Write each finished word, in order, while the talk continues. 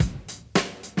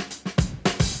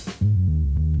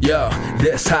Yo,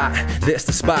 this hot, this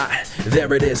the spot.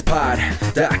 There it is,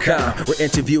 pod.com. We're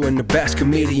interviewing the best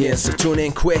comedians, so tune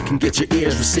in quick and get your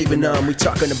ears receiving them. We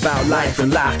talking about life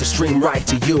and life to stream right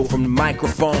to you, from the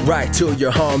microphone right to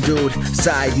your home, dude.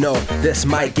 Side note, this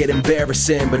might get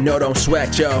embarrassing, but no, don't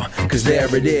sweat, yo, cause there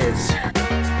it is.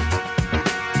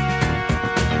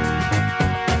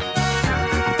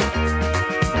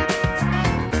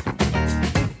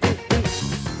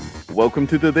 Welcome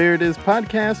to the There It Is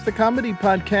podcast, the comedy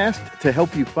podcast to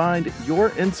help you find your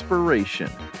inspiration.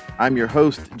 I'm your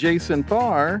host, Jason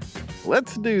Farr.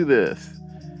 Let's do this.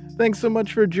 Thanks so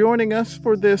much for joining us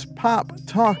for this pop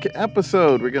talk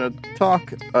episode. We're going to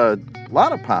talk a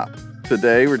lot of pop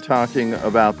today. We're talking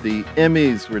about the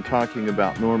Emmys. We're talking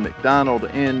about Norm Macdonald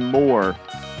and more.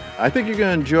 I think you're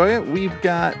going to enjoy it. We've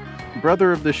got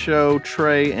brother of the show,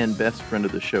 Trey, and best friend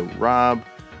of the show, Rob,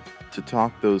 to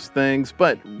talk those things.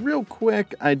 But real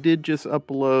quick, I did just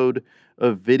upload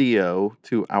a video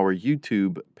to our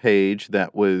YouTube page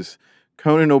that was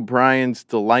Conan O'Brien's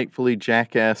delightfully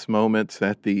jackass moments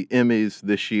at the Emmys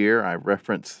this year. I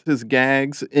referenced his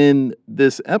gags in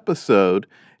this episode,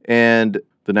 and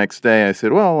the next day I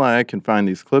said, well, I can find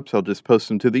these clips. I'll just post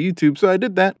them to the YouTube. So I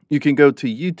did that. You can go to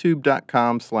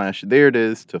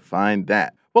youtube.com/thereitis to find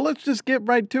that. Well, let's just get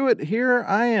right to it. Here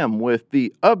I am with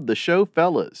the Of the Show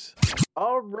fellas.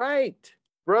 All right.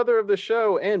 Brother of the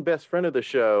show and best friend of the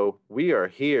show, we are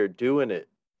here doing it.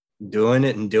 Doing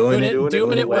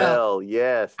it well.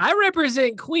 Yes. I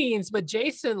represent Queens, but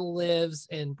Jason lives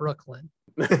in Brooklyn.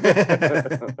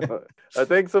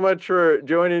 Thanks so much for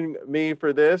joining me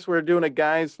for this. We're doing a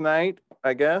guys' night,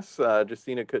 I guess.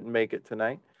 Justina couldn't make it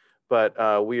tonight.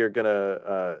 But we are going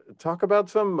to talk about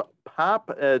some pop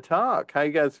talk. How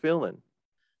you guys feeling?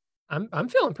 I'm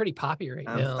feeling pretty poppy right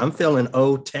now. I'm feeling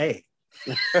okay.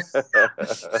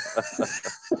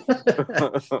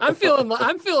 I'm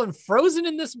feeling frozen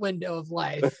in this window of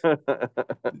life.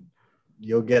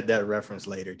 You'll get that reference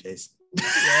later, Jason.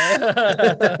 I'm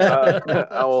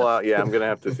going to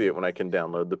have to see it when I can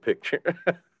download the picture.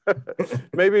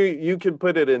 Maybe you can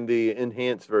put it in the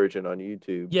enhanced version on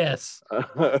YouTube. Yes.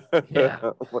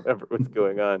 Whatever was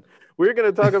going on. We're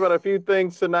going to talk about a few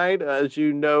things tonight. As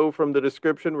you know from the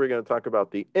description, we're going to talk about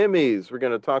the Emmys. We're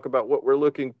going to talk about what we're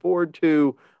looking forward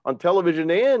to on television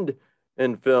and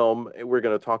in film. We're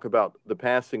going to talk about the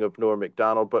passing of Norm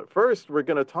Macdonald. But first, we're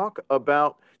going to talk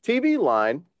about TV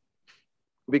Line,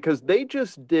 because they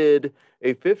just did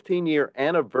a 15-year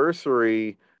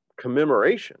anniversary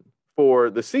commemoration for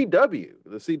the CW.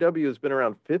 The CW has been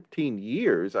around 15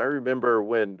 years. I remember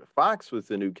when Fox was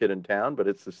the new kid in town, but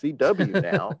it's the CW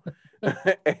now.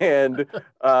 And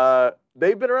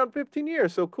they've been around 15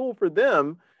 years, so cool for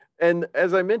them. And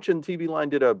as I mentioned, TV Line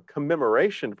did a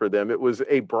commemoration for them. It was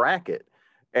a bracket.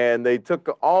 And they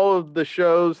took all of the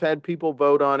shows, had people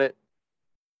vote on it,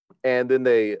 and then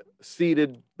they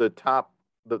seeded the top,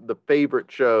 the favorite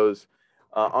shows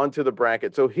onto the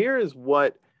bracket. So here is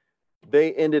what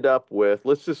they ended up with.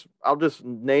 I'll just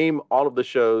name all of the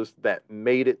shows that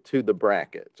made it to the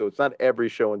bracket. So it's not every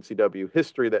show in CW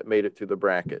history that made it to the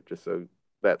bracket, just so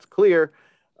that's clear.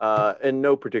 In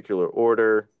no particular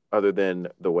order other than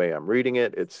the way I'm reading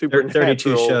it. It's Supernatural.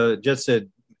 32 shows, just to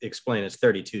explain, it's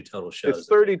 32 total shows. It's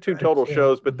 32 total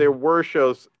shows, but there were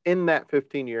shows in that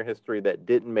 15-year history that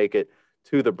didn't make it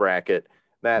to the bracket.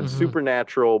 That's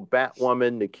Supernatural,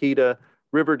 Batwoman, Nikita,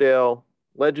 Riverdale,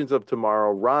 Legends of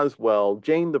Tomorrow, Roswell,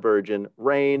 Jane the Virgin,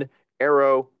 Reign,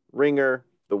 Arrow, Ringer,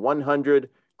 The 100,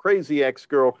 Crazy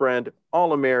Ex-Girlfriend,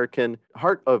 All American,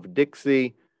 Heart of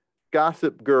Dixie,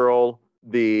 Gossip Girl,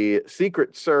 The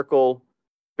Secret Circle,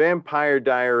 Vampire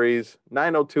Diaries,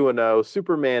 90210,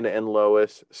 Superman and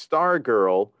Lois,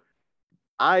 Stargirl,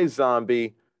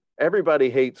 iZombie,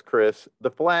 Everybody Hates Chris, The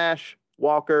Flash,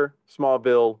 Walker,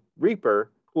 Smallville,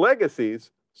 Reaper,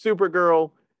 Legacies,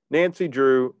 Supergirl, Nancy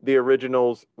Drew, The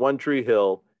Originals, One Tree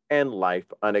Hill, and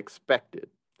Life Unexpected.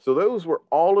 So those were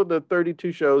all of the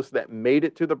 32 shows that made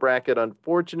it to the bracket.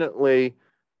 Unfortunately,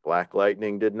 Black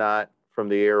Lightning did not, from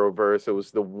the Arrowverse. It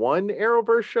was the one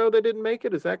Arrowverse show that didn't make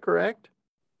it. Is that correct?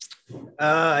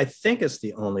 I think it's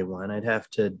the only one. I'd have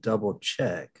to double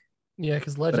check. Yeah,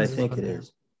 because Legends. But I think it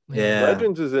is. Yeah.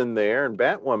 Legends is in there, and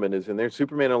Batwoman is in there.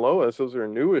 Superman and Lois, those are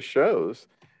newest shows.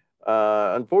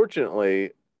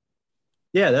 Unfortunately,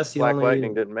 that's the Black only.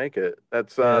 Lightning didn't make it.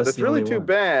 That's that's really too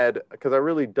bad, because I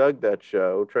really dug that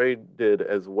show. Trey did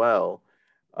as well.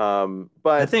 But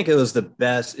I think it was the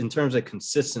best in terms of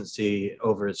consistency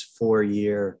over its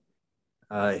 4-year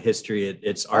history.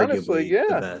 It's honestly, arguably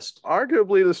the best.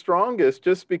 Arguably the strongest,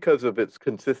 just because of its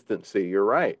consistency. You're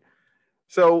right.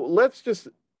 So let's just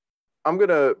I'm going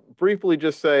to briefly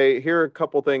just say here are a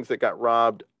couple things that got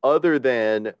robbed other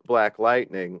than Black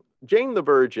Lightning. Jane the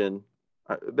Virgin,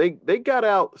 they got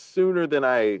out sooner than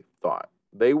I thought.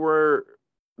 They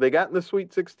got in the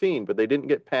Sweet 16, but they didn't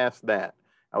get past that.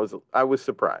 I was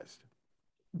surprised.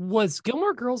 Was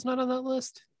Gilmore Girls not on that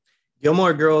list?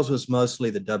 Gilmore Girls was mostly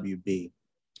the WB.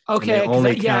 Okay,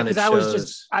 because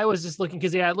shows... I was just looking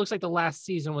because it looks like the last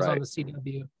season was on the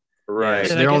CW. Right. Yeah,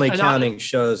 so they're only counting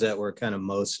shows that were kind of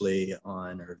mostly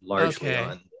on or largely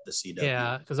on the CW.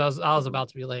 Yeah, because I was about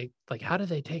to be like how do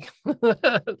they take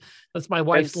that's my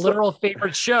wife's literal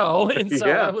favorite show. And so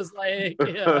I was like,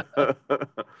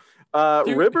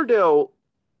 Riverdale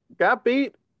got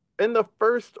beat in the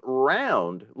first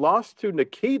round, lost to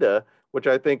Nikita, which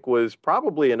I think was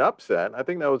probably an upset. I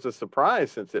think that was a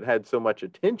surprise since it had so much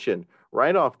attention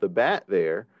right off the bat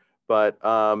there. But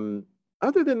other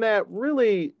than that,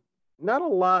 really not a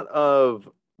lot of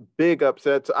big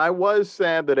upsets. I was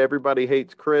sad that Everybody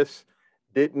Hates Chris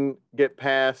didn't get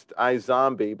past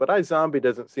iZombie, but iZombie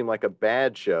doesn't seem like a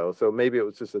bad show, so maybe it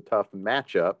was just a tough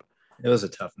matchup. It was a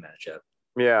tough matchup.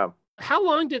 Yeah. How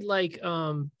long did like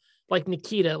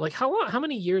Nikita, like how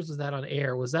many years was that on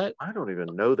air? Was that? I don't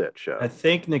even know that show. I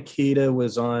think Nikita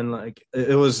was on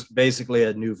it was basically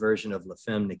a new version of La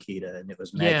Femme Nikita, and it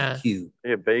was Maggie Q.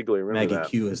 Yeah, vaguely remember Maggie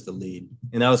Q is the lead,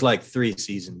 and that was like 3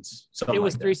 seasons. It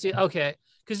was 3 seasons. Okay,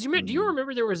 because do you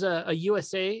remember there was a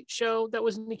USA show that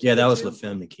was Nikita? Yeah, that was La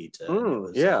Femme Nikita.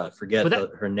 I forget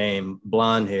her name.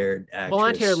 Blonde-haired actress.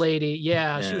 Blonde-haired lady.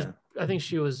 Yeah, she was. I think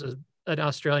she was an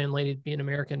Australian lady being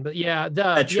American, but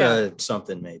Petra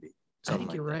something maybe. I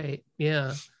think you're right.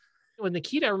 Yeah. With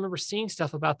Nikita, I remember seeing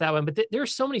stuff about that one, but there are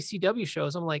so many CW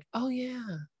shows. I'm like, oh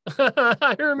yeah,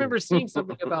 I remember seeing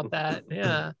something about that.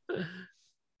 Yeah.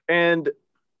 And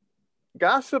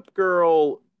Gossip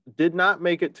Girl did not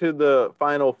make it to the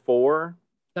final 4.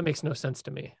 That makes no sense to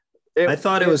me. I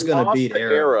thought it was going to beat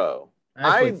Arrow.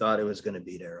 I thought it was going to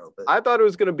beat Arrow. But I thought it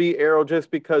was going to beat Arrow just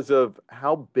because of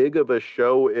how big of a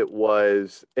show it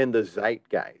was in the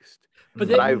zeitgeist.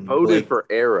 But I voted for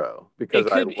Arrow because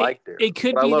I liked Arrow. It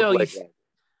could be though.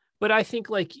 But I think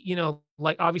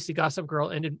obviously Gossip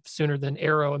Girl ended sooner than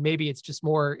Arrow, and maybe it's just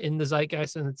more in the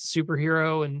zeitgeist and it's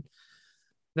superhero and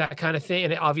that kind of thing.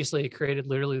 And it created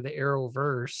literally the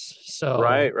Arrowverse. So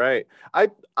right.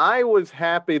 I was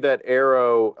happy that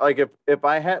Arrow, like if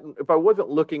I wasn't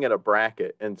looking at a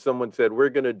bracket and someone said we're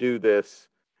going to do this,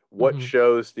 what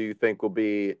shows do you think will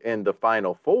be in the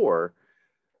final 4?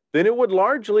 Then it would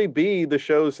largely be the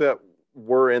shows that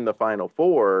were in the final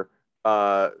 4,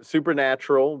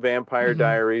 Supernatural, Vampire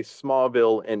Diaries,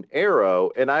 Smallville, and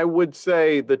Arrow. And I would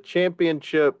say the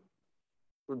championship,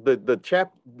 the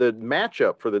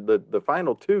matchup for the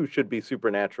final 2 should be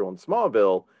Supernatural and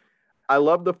Smallville. I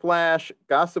love The Flash.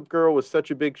 Gossip Girl was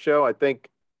such a big show. I think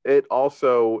it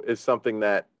also is something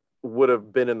that would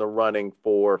have been in the running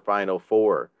for final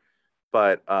 4.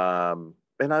 But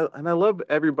And I love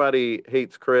Everybody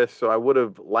Hates Chris, so I would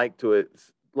have liked to have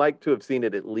seen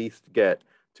it at least get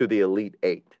to the Elite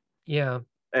 8. Yeah.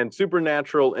 And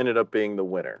Supernatural ended up being the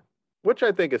winner, which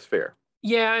I think is fair.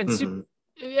 Yeah, and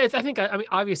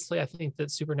obviously I think that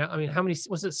Supernatural. I mean, how many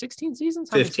was it? 16 seasons?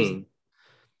 15.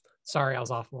 Sorry, I was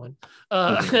off one.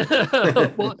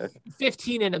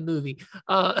 15 in a movie.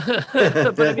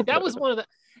 But I mean, that's one of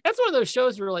those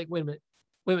shows where like, wait a minute,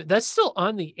 that's still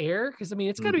on the air? Because I mean,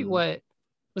 it's got to be what.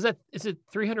 Is it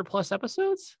 300 plus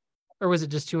episodes or was it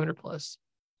just 200 plus?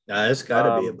 It's got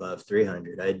to be above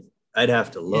 300. I'd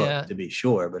have to look to be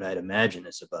sure, but I'd imagine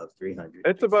it's above 300.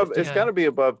 It's got to be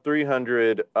above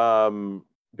 300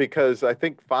 because I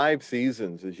think 5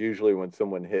 seasons is usually when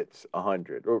someone hits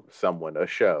 100 or a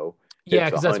show. Yeah,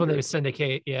 because that's when they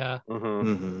syndicate. Yeah.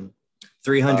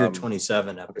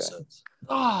 327 episodes.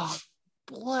 Okay. Oh,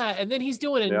 and then he's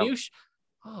doing a new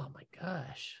oh my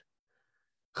gosh.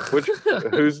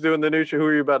 Who's doing the new show? Who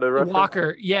are you about to reference?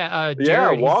 Walker,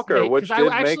 Jared, Walker, which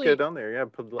did make it on there. Yeah,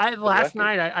 last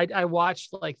night I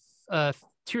watched like 2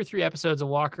 or 3 episodes of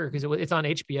Walker because it's on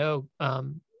HBO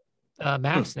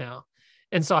Max now,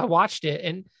 and so I watched it,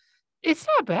 and it's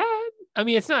not bad. I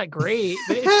mean, it's not great,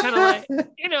 but it's kind of like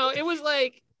it was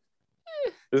like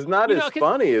it's not as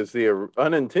funny as the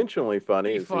unintentionally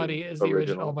funny as the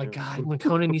original. Oh my god, when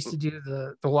Conan used to do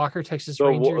the Walker Texas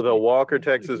Ranger, the Walker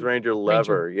Texas Ranger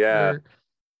lever, there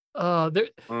was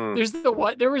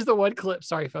the one clip.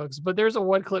 Sorry, folks, but there's a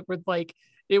one clip where like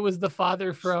it was the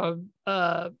father from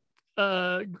the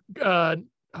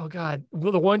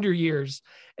Wonder Years,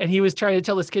 and he was trying to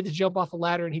tell this kid to jump off a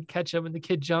ladder, and he'd catch him, and the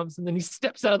kid jumps, and then he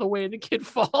steps out of the way, and the kid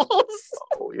falls.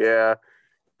 Oh yeah.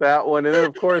 That one, and then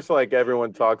of course, like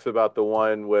everyone talks about the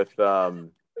one with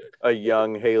a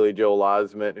young Haley Joel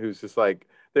Osment who's just like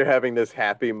they're having this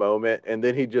happy moment, and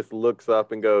then he just looks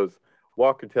up and goes,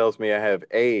 "Walker tells me I have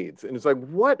AIDS," and it's like,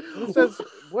 what? Who says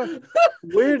what?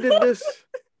 Where did this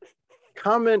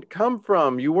comment come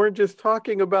from? You weren't just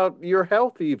talking about your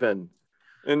health even,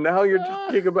 and now you're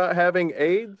talking about having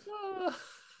AIDS.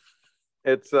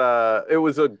 It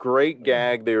was a great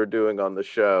gag they were doing on the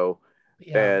show.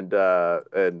 Yeah. And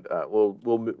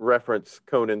we'll reference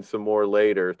Conan some more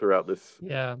later throughout this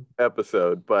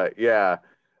episode. But yeah,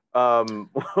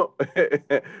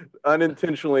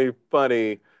 unintentionally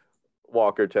funny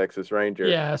Walker Texas Ranger.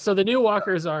 Yeah, so the new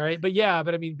Walker is all right, but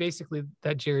I mean, basically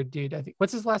that Jared dude, I think,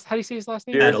 what's his last? How do you say his last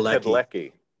name? Jared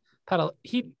Padalecki. I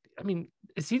mean,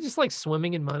 is he just like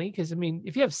swimming in money? Because I mean,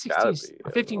 if you have 16,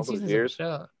 15 seasons of the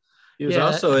show, he was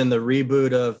also in the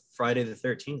reboot of Friday the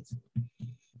 13th.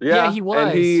 Yeah, he was.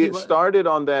 And he started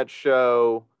on that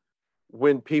show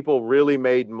when people really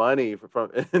made money from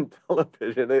in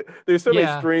television. There's so many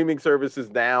streaming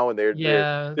services now, and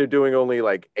they're doing only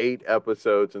like 8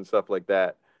 episodes and stuff like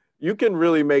that. You can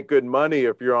really make good money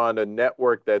if you're on a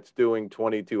network that's doing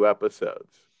 22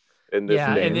 episodes in this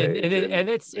day and age. And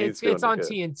it's on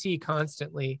TNT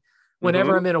constantly.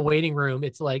 Whenever I'm in a waiting room,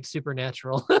 it's like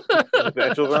Supernatural.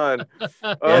 Natural on.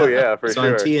 Oh yeah, for it's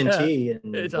sure. It's on TNT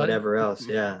and whatever else.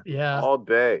 Yeah. All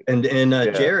day. And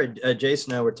Jared,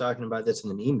 Jason and I were talking about this in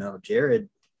an email. Jared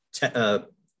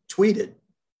tweeted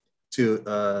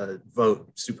to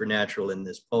vote Supernatural in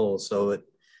this poll.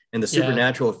 And the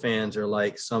Supernatural fans are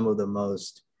like some of the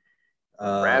most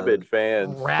rabid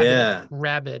fans.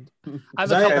 Rabid.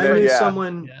 I knew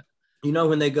someone. Yeah. You know,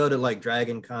 when they go to like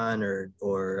Dragon Con or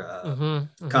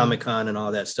Comic Con and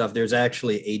all that stuff, there's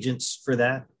actually agents for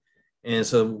that. And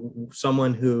so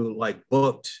someone who like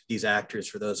booked these actors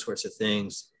for those sorts of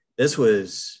things, this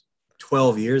was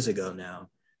 12 years ago now.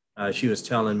 She was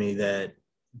telling me that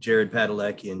Jared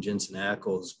Padalecki and Jensen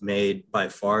Ackles made by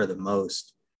far the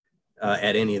most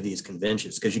at any of these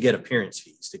conventions because you get appearance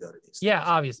fees to go to these. Yeah,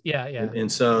 obviously. Yeah.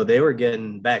 And so they were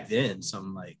getting back then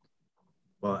some like,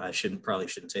 well, I probably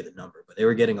shouldn't say the number, but they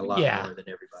were getting a lot more than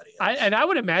everybody else. I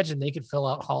would imagine they could fill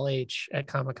out Hall H at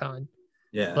Comic-Con.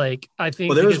 Yeah. Like, I think.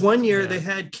 Well, there was one year they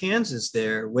had Kansas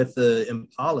there with the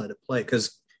Impala to play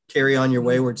because Carry On Your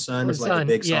Wayward Son is like a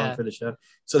big song for the show.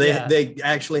 So they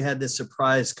actually had this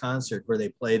surprise concert where they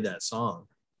played that song.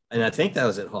 And I think that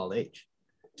was at Hall H.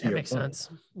 That makes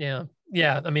sense. Yeah.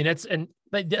 Yeah. I mean, so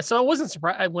I wasn't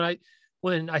surprised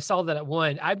when I saw that it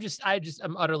won. I'm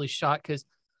utterly shocked because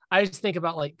I just think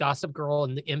about like Gossip Girl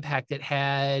and the impact it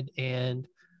had. And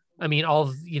I mean, all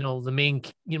of, the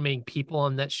main people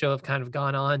on that show have kind of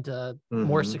gone on to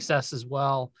more success as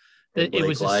well. That it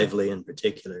was Lively in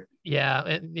particular.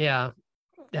 Yeah. Yeah,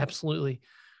 absolutely.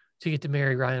 To get to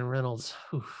marry Ryan Reynolds.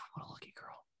 Oof, what a lucky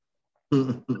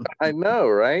girl. I know,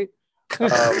 right?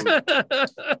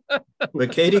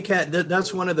 But Katie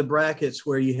that's one of the brackets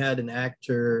where you had an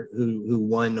actor who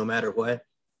won no matter what.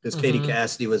 Because Katie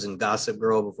Cassidy was in Gossip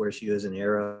Girl before she was in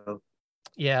Arrow.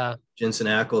 Yeah. Jensen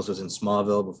Ackles was in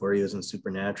Smallville before he was in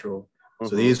Supernatural.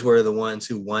 So these were the ones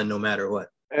who won no matter what.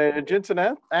 And Jensen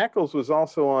Ackles was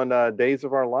also on Days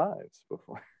of Our Lives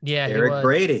before. Yeah, Eric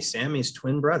Brady, Sammy's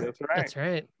twin brother. That's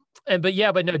right. And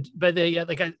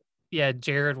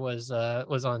Jared was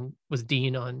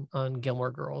Dean on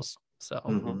Gilmore Girls.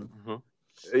 So.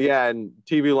 Yeah, and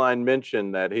TV Line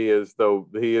mentioned that he is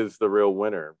the real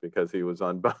winner because he was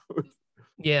on both.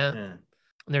 Yeah. And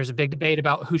there's a big debate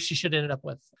about who she should end up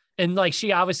with. And like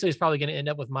she obviously is probably going to end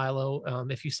up with Milo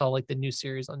if you saw like the new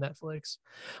series on Netflix.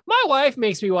 My wife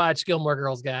makes me watch Gilmore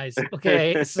Girls, guys.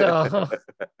 Okay, so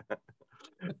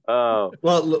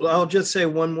well, I'll just say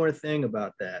one more thing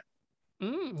about that.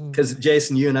 Because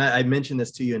Jason, you and I mentioned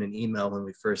this to you in an email when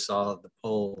we first saw the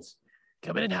polls.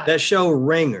 Coming in hot. That show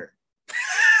Ringer.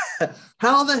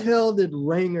 How the hell did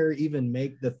Ringer even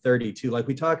make the 32? Like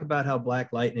we talk about how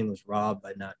Black Lightning was robbed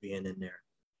by not being in there.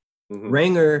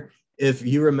 Ringer, if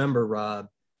you remember, Rob,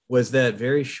 was that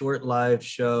very short-lived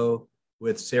show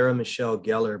with Sarah Michelle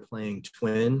Gellar playing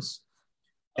twins.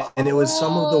 And it was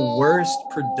some of the worst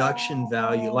production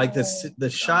value. Like the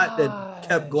shot that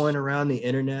kept going around the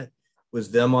internet was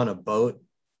them on a boat.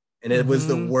 And it was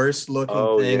the worst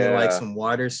looking thing. And like some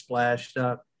water splashed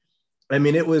up. I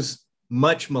mean, it was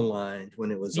much maligned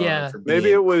when it was on. For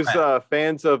maybe it was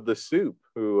fans of The Soup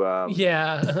who got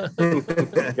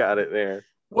it there.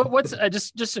 What's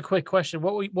just a quick question?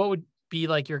 What would be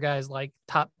like your guys' like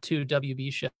top 2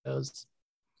 WB shows?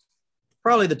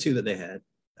 Probably the 2 that they had.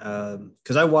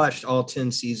 Because I watched all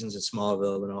 10 seasons of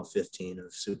Smallville and all 15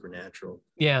 of Supernatural.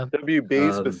 Yeah.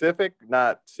 WB specific,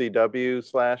 not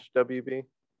CW/WB.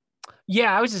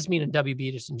 Yeah, I was just meaning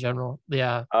WB just in general.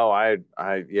 Yeah. Oh, I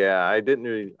didn't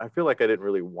really. I feel like I didn't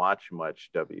really watch much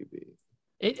WB.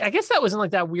 I guess that was in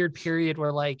like that weird period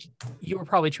where like you were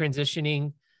probably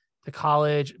transitioning to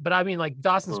college, but I mean like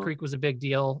Dawson's Creek was a big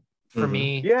deal for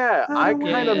me. Yeah, I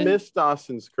kind of Yeah. missed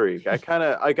Dawson's Creek. I kind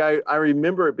of like I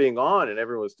remember it being on and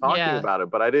everyone was talking Yeah. about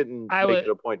it, but I didn't make it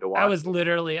a point to watch. I was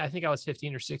literally, I think I was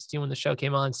 15 or 16 when the show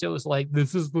came on. So it was like,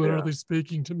 this is literally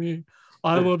speaking to me.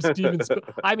 I love Steven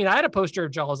Spielberg. I mean, I had a poster of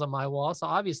Jaws on my wall, so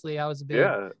obviously I was a big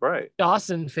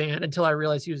Dawson fan until I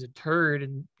realized he was a turd,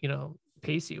 and you know,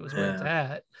 Pacey was where it's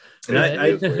at. And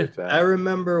I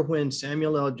remember when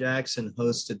Samuel L. Jackson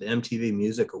hosted the MTV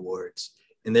Music Awards,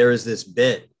 and there was this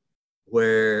bit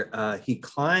where he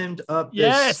climbed up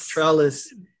this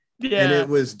trellis, and it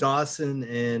was Dawson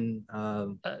and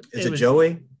is it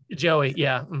Joey? Joey,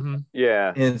 yeah,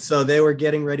 yeah. And so they were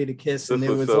getting ready to kiss, and it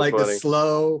was so like funny. A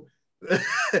slow.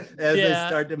 As they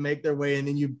start to make their way, and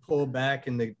then you pull back,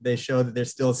 and they show that they're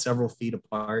still several feet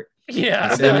apart.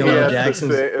 Yeah, Samuel L.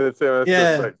 Jackson's.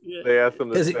 They asked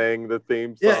him to sing the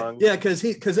theme song. Yeah, because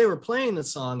they were playing the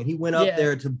song, and he went up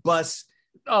there to bust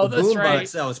the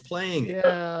boombox that was playing it.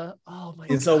 Yeah. Oh my.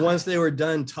 And so once they were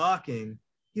done talking,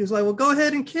 he was like, "Well, go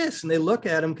ahead and kiss." And they look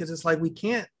at him because it's like we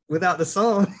can't without the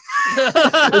song.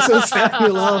 And so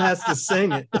Samuel L. has to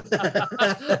sing it.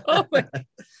 Oh my.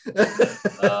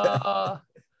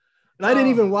 And I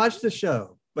didn't even watch the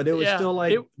show, but it was still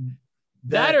like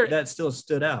that still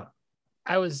stood out.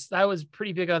 I was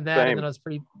pretty big on that. Same. And then I was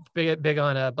pretty big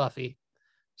on Buffy.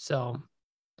 So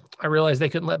I realized they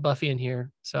couldn't let Buffy in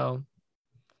here. So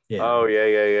yeah. Oh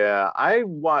yeah.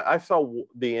 I saw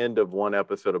the end of one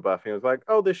episode of Buffy and was like,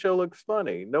 oh, this show looks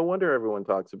funny. No wonder everyone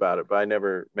talks about it, but I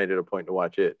never made it a point to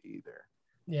watch it either.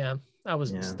 Yeah, I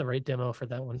was just the right demo for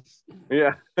that one.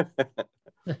 Yeah.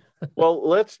 Well,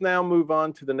 let's now move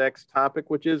on to the next topic,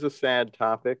 which is a sad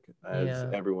topic. As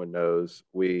everyone knows,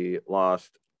 we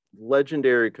lost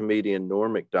legendary comedian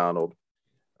Norm Macdonald.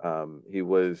 He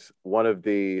was one of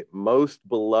the most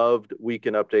beloved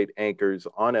Weekend Update anchors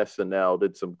on SNL,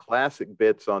 did some classic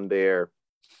bits on there.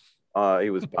 He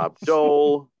was Bob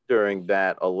Dole during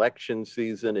that election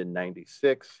season in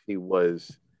 '96. He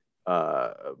was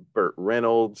Burt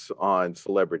Reynolds on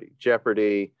Celebrity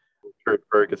Jeopardy. Turd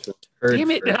Ferguson. Damn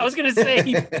it! I was gonna say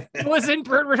he wasn't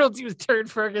Burt Reynolds. He was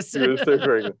Turd Ferguson. He was Turd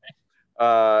Ferguson.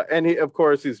 And he, of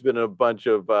course, he's been in a bunch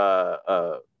of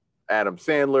Adam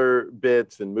Sandler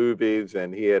bits and movies,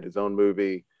 and he had his own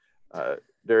movie,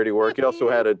 Dirty Work. He also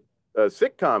had a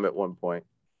sitcom at one point,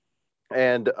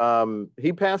 and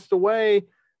he passed away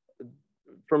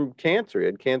from cancer. He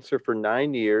had cancer for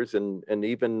 9 years, and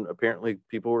even apparently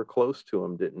people who were close to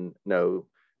him didn't know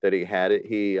that he had it.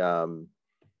 He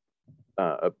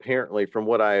apparently, from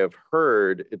what I have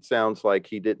heard, it sounds like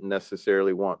he didn't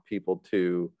necessarily want people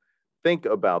to think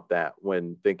about that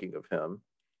when thinking of him.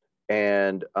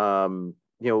 And, one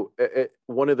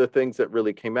of the things that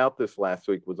really came out this last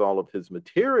week was all of his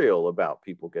material about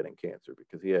people getting cancer,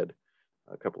 because he had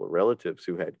a couple of relatives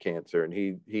who had cancer. And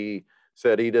he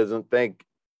said he doesn't think,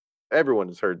 everyone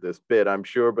has heard this bit, I'm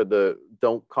sure, but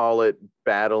don't call it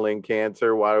battling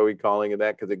cancer. Why are we calling it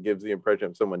that? Because it gives the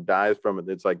impression if someone dies from it,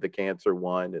 it's like the cancer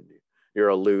won and you're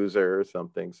a loser or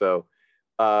something. So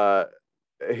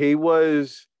he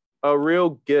was a real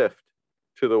gift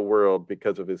to the world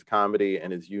because of his comedy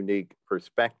and his unique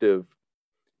perspective.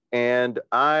 And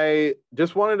I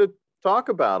just wanted to talk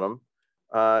about him.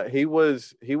 He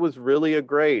was really a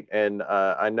great, and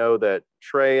I know that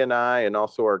Trey and I, and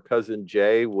also our cousin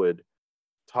Jay, would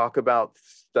talk about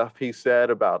stuff he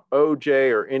said about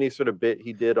OJ or any sort of bit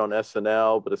he did on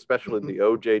SNL, but especially the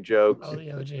OJ jokes. Oh, the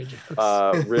OJ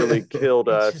jokes really killed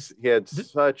us. He had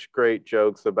such great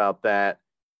jokes about that.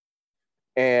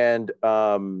 And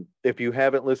if you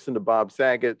haven't listened to Bob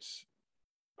Saget's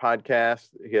podcast,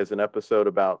 he has an episode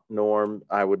about Norm.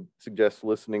 I would suggest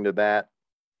listening to that.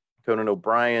 Conan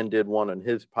O'Brien did one on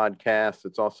his podcast.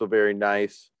 It's also very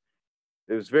nice.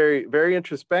 It was very, very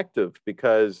introspective,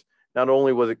 because not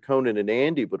only was it Conan and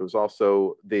Andy, but it was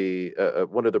also the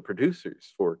one of the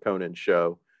producers for Conan's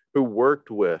show who worked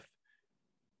with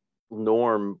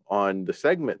Norm on the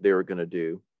segment they were going to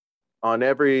do on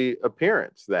every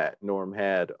appearance that Norm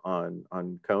had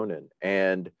on Conan.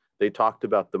 And they talked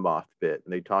about the moth bit,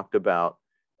 and they talked about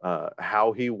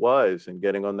how he was and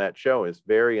getting on that show. It's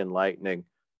very enlightening.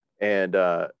 And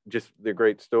just the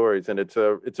great stories. And it's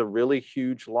a really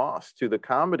huge loss to the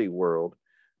comedy world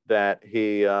that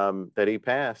he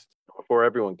passed before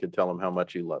everyone could tell him how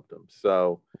much he loved him.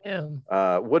 So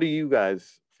what do you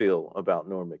guys feel about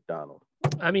Norm Macdonald?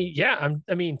 I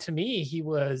mean, to me, he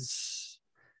was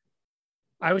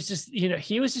I was just,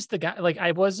 he was just the guy. Like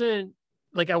I wasn't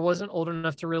old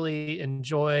enough to really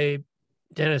enjoy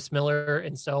Dennis Miller.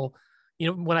 And so,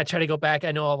 when I try to go back,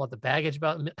 I know all about the baggage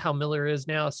about how Miller is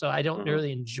now. So I don't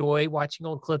really enjoy watching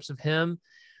old clips of him.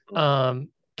 And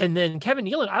then Kevin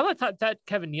Nealon, I thought that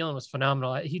Kevin Nealon was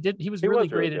phenomenal. He was really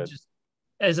great at just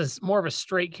as more of a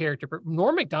straight character. But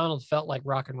Norm Macdonald felt like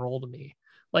rock and roll to me.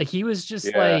 Like he was just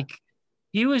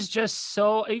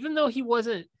so, even though he was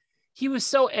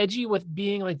so edgy with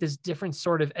being like this different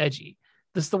sort of edgy.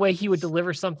 This the way he would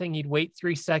deliver something. He'd wait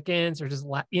 3 seconds or just,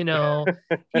 he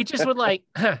just would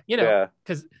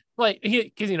because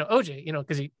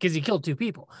OJ, because he killed 2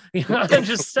 people. I'm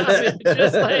just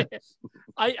like,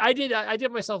 I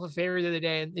did myself a favor the other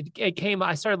day, and it came.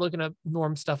 I started looking up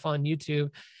Norm stuff on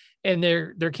YouTube, and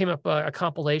there came up a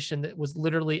compilation that was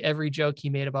literally every joke he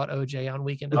made about OJ on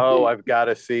Weekend. Oh, I've got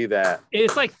to see that.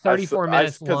 It's like 34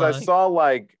 minutes long. Because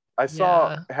I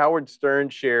saw Howard Stern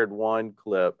shared one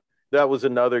clip. That was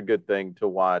another good thing to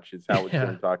watch, is Howard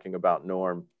Stern talking about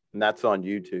Norm, and that's on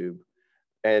YouTube.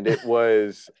 And it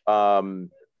was that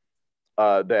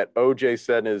OJ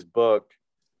said in his book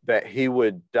that he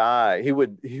would die. He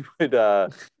would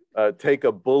take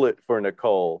a bullet for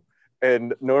Nicole.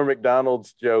 And Norm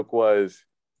Macdonald's joke was,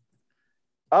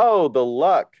 "Oh, the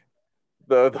luck,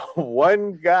 the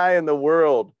one guy in the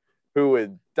world who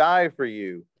would die for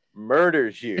you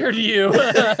murders you." Oh,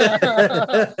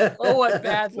 what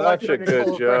bad luck. Such a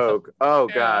good joke. Oh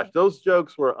gosh, those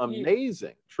jokes were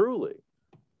amazing, truly.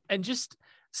 And just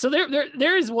so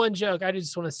there is one joke I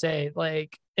just want to say,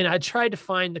 like, and I tried to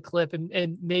find the clip,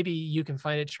 and maybe you can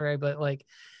find it, Trey, but like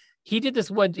he did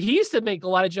this one. He used to make a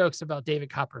lot of jokes about David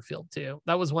Copperfield too.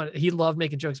 That was one. He loved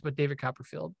making jokes about David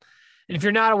Copperfield. And if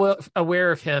you're not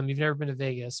aware of him, you've never been to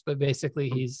Vegas, but basically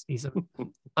he's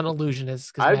an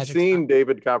illusionist. I've seen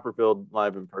David Copperfield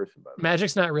live in person. By the way.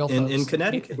 Magic's not real, folks. In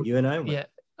Connecticut. You and I went. Yeah.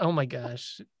 Oh my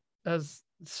gosh, that's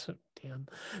so damn.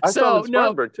 I saw him in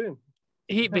Spartanburg too.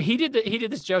 He did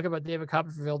this joke about David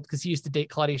Copperfield because he used to date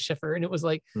Claudia Schiffer, and it was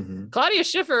like Claudia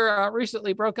Schiffer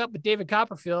recently broke up with David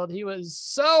Copperfield. He was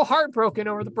so heartbroken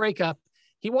over the breakup.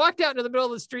 He walked out into the middle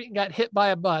of the street and got hit by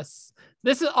a bus.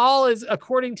 This is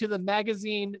according to the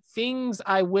magazine Things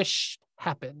I Wish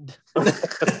Happened. And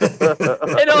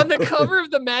on the cover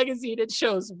of the magazine, it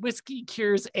shows whiskey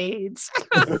cures AIDS.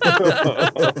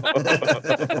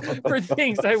 For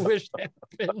things I wish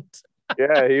happened.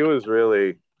 Yeah, he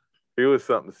was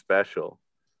something special.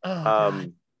 Yeah,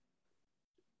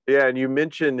 and you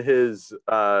mentioned his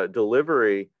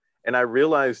delivery. And I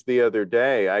realized the other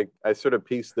day, I sort of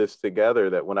pieced this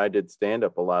together, that when I did stand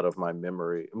up, a lot of my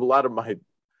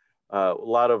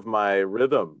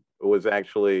rhythm was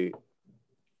actually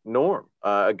Norm.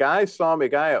 A guy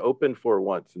I opened for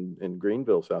once in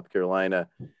Greenville, South Carolina,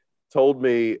 told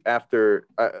me after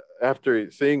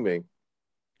seeing me,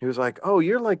 he was like, "Oh,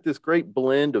 you're like this great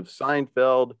blend of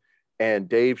Seinfeld and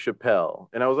Dave Chappelle."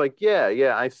 And I was like,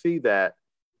 yeah, I see that.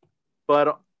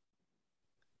 But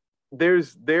there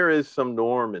is some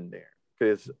Norm in there,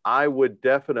 because I would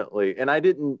definitely, and I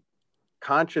didn't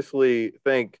consciously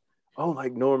think, oh,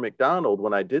 like Norm Macdonald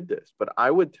when I did this, but I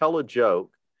would tell a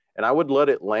joke and I would let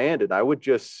it land, and I would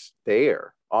just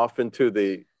stare off into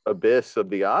the abyss of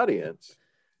the audience,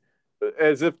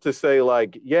 as if to say,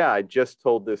 like, yeah, I just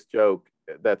told this joke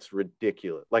that's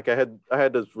ridiculous. Like I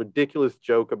had this ridiculous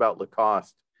joke about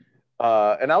Lacoste,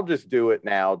 and I'll just do it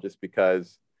now just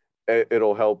because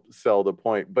it'll help sell the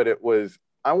point. But it was,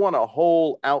 I want a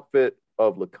whole outfit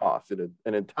of Lacoste,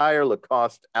 an entire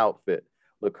Lacoste outfit,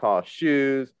 Lacoste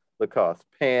shoes, Lacoste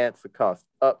pants, Lacoste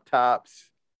up tops,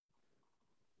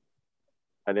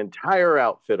 an entire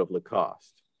outfit of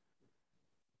Lacoste.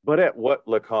 But at what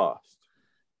Lacoste?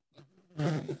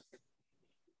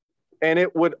 And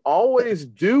it would always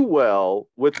do well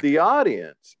with the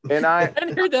audience. And I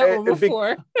heard that one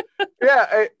before.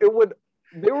 Yeah, it would.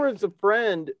 There was a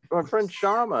friend, my friend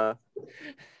Shama,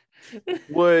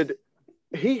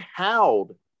 he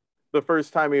howled the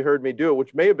first time he heard me do it,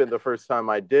 which may have been the first time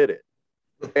I did it.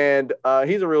 And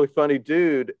he's a really funny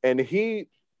dude. And he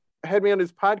had me on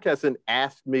his podcast and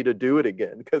asked me to do it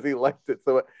again because he liked it.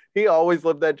 So he always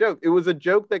loved that joke. It was a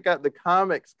joke that got the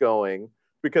comics going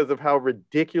because of how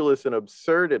ridiculous and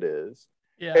absurd it is.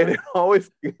 Yeah. And it always,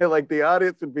 like, the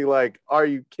audience would be like, "Are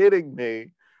you kidding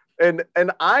me?" And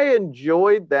I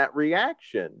enjoyed that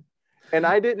reaction. And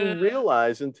I didn't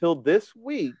realize until this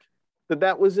week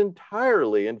that was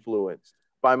entirely influenced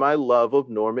by my love of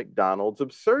Norm Macdonald's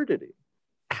absurdity.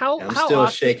 I'm still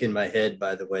shaking my head,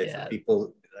 by the way, for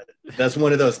people. That's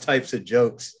one of those types of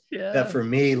jokes that for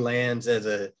me lands as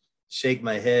a shake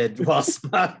my head while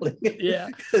smiling. Yeah.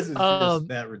 Because it's just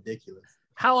that ridiculous.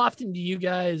 how often do you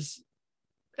guys,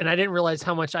 and I didn't realize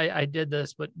how much I did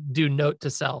this, but do note to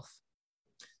self?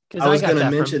 I was going to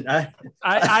mention,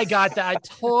 I got that. I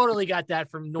totally got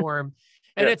that from Norm.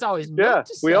 And it's always note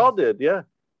to self. We all did. Yeah.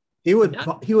 He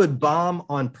would bomb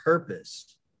on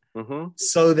purpose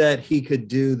so that he could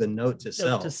do the note to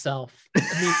self. Note to self. I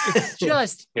mean, it's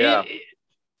just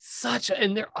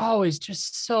and they're always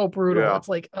just so brutal. Yeah. It's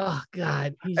like, oh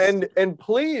God. And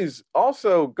please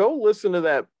also go listen to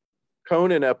that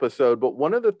Conan episode. But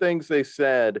one of the things they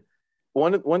said,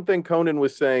 one thing Conan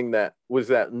was saying was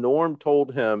that Norm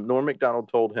Macdonald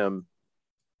told him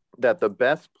that the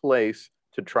best place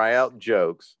to try out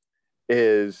jokes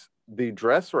is the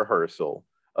dress rehearsal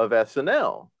of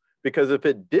SNL, because if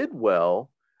it did well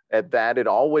at that, it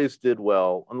always did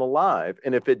well on the live.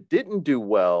 And if it didn't do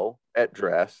well at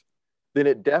dress, then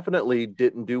it definitely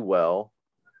didn't do well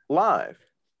live.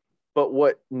 But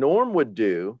what Norm would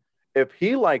do, if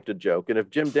he liked a joke, and if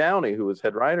Jim Downey, who was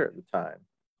head writer at the time,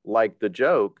 liked the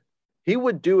joke, he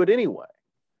would do it anyway.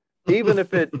 Even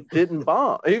if it didn't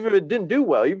bomb, even if it didn't do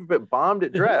well, even if it bombed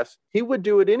at dress, he would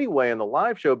do it anyway in the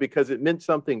live show because it meant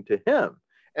something to him.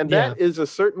 And that is a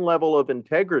certain level of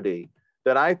integrity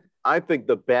that I think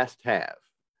the best have.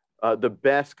 The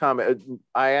best comment.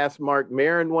 I asked Mark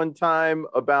Maron one time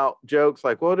about jokes,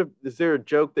 like, is there a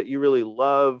joke that you really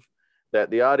love that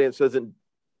the audience doesn't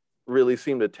really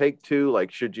seem to take to?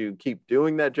 Like, should you keep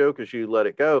doing that joke or should you let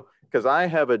it go? Because I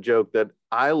have a joke that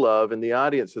I love and the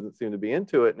audience doesn't seem to be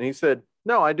into it. And he said,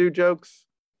 no, I do jokes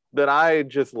that I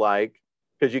just like,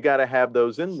 because you got to have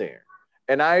those in there.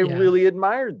 And I really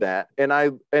admired that. And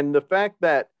the fact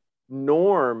that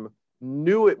Norm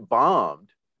knew it bombed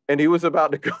and he was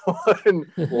about to go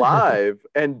on live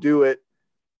and do it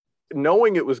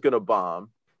knowing it was going to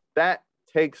bomb, that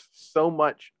takes so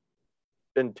much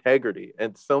integrity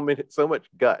and so much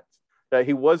guts that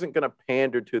he wasn't going to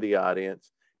pander to the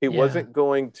audience. He wasn't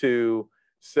going to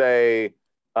say,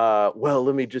 well,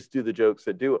 let me just do the jokes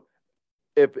that do it.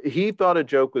 If he thought a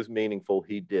joke was meaningful,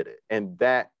 he did it. And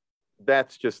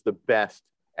that's just the best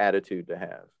attitude to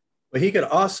have. But he could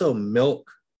also milk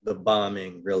the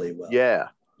bombing really well. Yeah.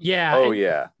 Yeah. Oh,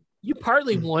 yeah. You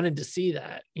partly wanted to see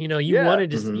that. You wanted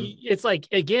to see. It's like,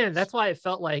 again, that's why it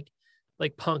felt like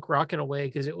punk rock in a way,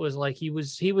 because it was like he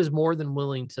was more than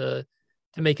willing to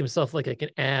make himself look like an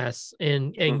ass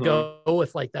and go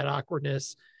with like that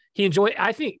awkwardness. He enjoyed,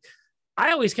 I think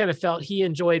I always kind of felt he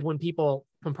enjoyed when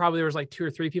probably there was like 2 or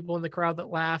 3 people in the crowd that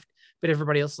laughed, but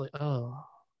everybody else like, oh,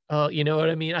 you know what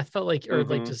I mean? I felt like, or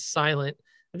like just silent.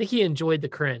 I think he enjoyed the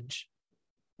cringe.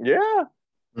 Yeah.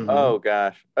 Oh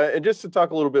gosh. And just to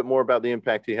talk a little bit more about the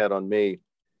impact he had on me,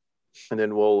 and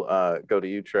then we'll go to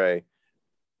you, Trey.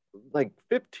 Like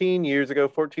 15 years ago,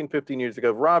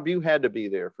 Rob, you had to be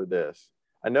there for this.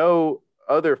 I know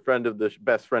other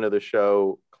best friend of the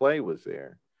show, Clay, was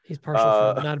there. He's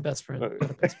partial friend, not a best friend. Not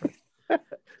a best friend.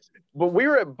 But we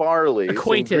were at Barley's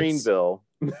in Greenville.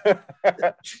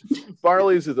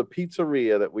 Barley's is a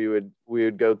pizzeria that we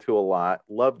would go to a lot.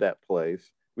 Love that place.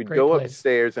 We'd go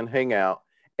upstairs and hang out.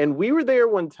 And we were there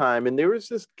one time, and there was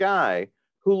this guy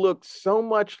who looked so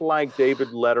much like David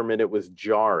Letterman, it was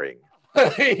jarring.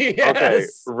 Yes. Okay,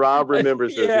 Rob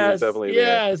remembers this. He was definitely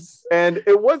there. And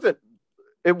it wasn't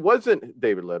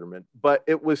David Letterman, but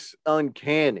it was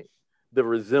uncanny, the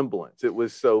resemblance. It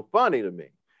was so funny to me.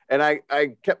 And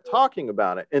I kept talking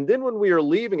about it. And then when we were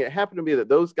leaving, it happened to be that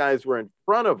those guys were in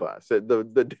front of us.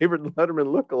 The David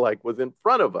Letterman lookalike was in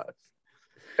front of us.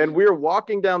 And we were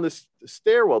walking down this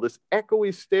stairwell, this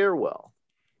echoey stairwell.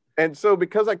 And so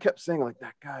because I kept saying, like,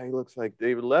 that guy looks like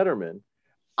David Letterman,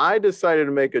 I decided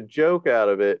to make a joke out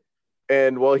of it.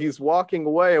 And while he's walking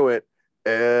away, I went,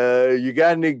 you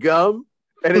got any gum?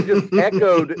 And it just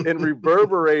echoed and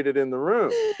reverberated in the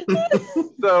room.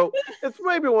 So it's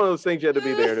maybe one of those things you had to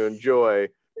be there to enjoy.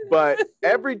 But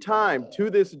every time to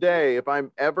this day, if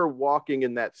I'm ever walking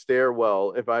in that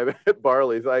stairwell, if I'm at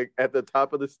Barley's, like at the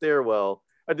top of the stairwell,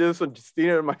 I did this with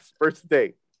Justina on my first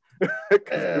date.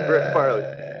 Because we were at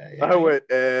Barley's. I went,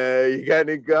 you got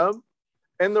any gum?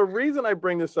 And the reason I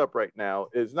bring this up right now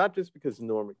is not just because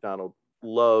Norm Macdonald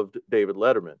loved David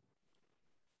Letterman.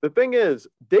 The thing is,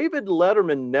 David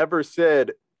Letterman never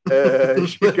said,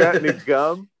 you got any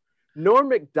gum? Norm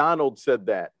Macdonald said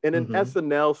that in an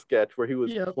SNL sketch where he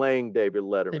was playing David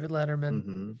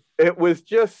Letterman. It was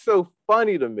just so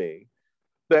funny to me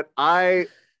that I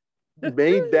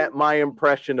made that my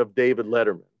impression of David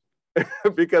Letterman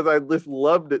because I just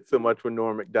loved it so much when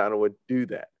Norm Macdonald would do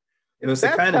that. It was the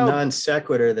kind of non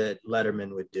sequitur that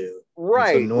Letterman would do.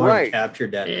 Right. And so Norm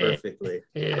captured that perfectly.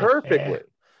 Perfectly.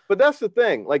 But that's the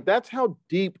thing. Like, that's how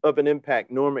deep of an impact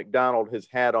Norm Macdonald has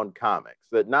had on comics.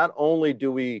 That not only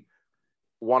do we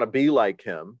want to be like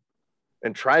him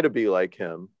and try to be like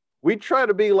him, we try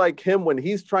to be like him when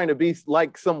he's trying to be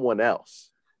like someone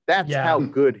else. That's how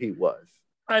good he was.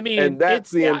 I mean, and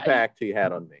that's the impact he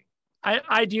had on me.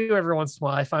 I do every once in a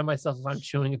while. I find myself, if I'm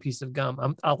chewing a piece of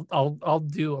gum, I'll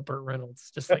do a Burt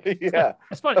Reynolds, just like yeah,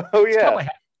 it's funny. Oh yeah,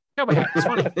 Got my hat. It's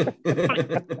funny.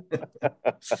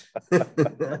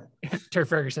 Terry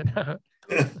Ferguson.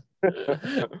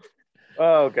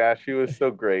 Oh gosh, he was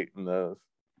so great in those.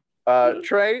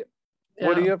 Trey,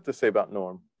 what do you have to say about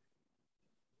Norm?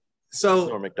 So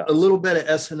Norm a little bit of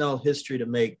SNL history to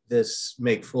make this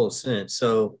make full sense.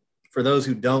 So for those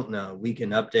who don't know,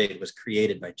 Weekend Update was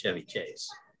created by Chevy Chase.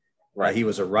 Right. He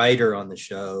was a writer on the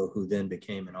show who then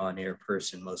became an on-air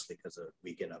person, mostly because of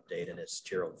Weekend Update and it's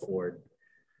Gerald Ford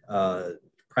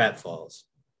pratfalls.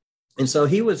 And so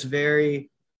he was very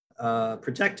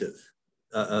protective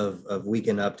of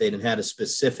Weekend Update and had a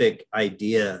specific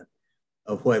idea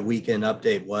of what Weekend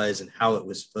Update was and how it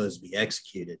was supposed to be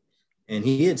executed. And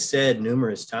he had said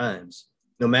numerous times,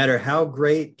 no matter how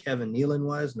great Kevin Nealon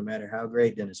was, no matter how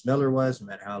great Dennis Miller was, no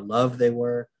matter how loved they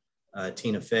were,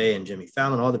 Tina Fey and Jimmy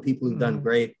Fallon, all the people who've done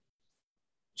great,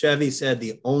 Chevy said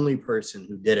the only person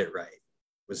who did it right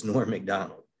was Norm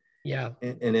Macdonald. Yeah.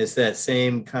 And it's that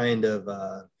same kind of,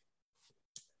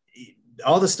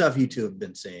 all the stuff you two have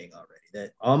been saying already,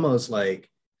 that almost like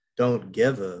don't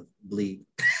give a bleep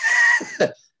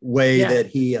way that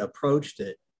he approached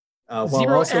it.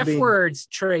 Zero F words,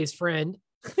 Trey's friend.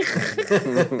 But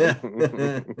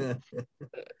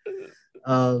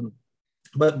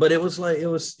it was like,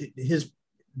 his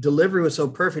delivery was so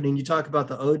perfect. And you talk about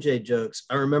the OJ jokes.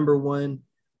 I remember one,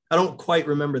 I don't quite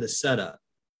remember the setup,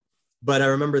 but I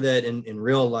remember that in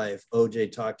real life,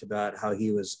 OJ talked about how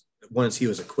once he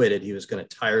was acquitted, he was going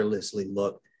to tirelessly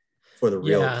look for the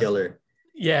real killer.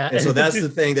 Yeah. And so that's the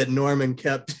thing that Norm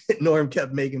kept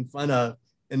making fun of.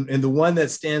 And the one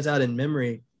that stands out in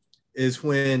memory is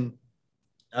when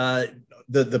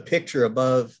the picture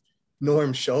above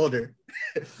Norm's shoulder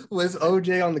was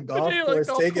OJ on the golf course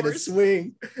taking a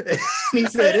swing. And he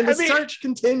said, and the search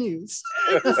continues.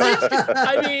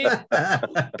 I mean,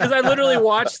 because I literally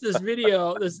watched this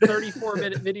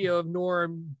 34-minute video of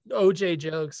Norm OJ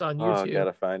jokes on YouTube. Oh, I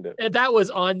gotta find it. And that was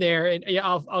on there. And yeah,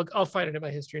 I'll find it in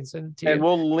my history and send it to you. And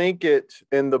we'll link it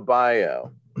in the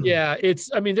bio. Yeah, if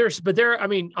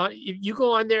you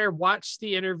go on there, watch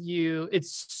the interview.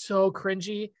 It's so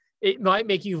cringy. It might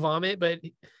make you vomit, but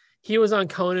he was on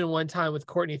Conan one time with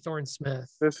Courtney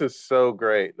Thorne-Smith. This is so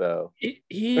great, though.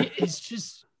 He is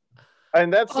just,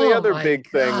 and that's the other big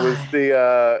thing was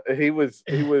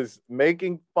he was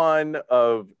making fun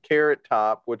of Carrot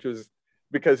Top, which was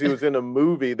because he was in a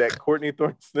movie that Courtney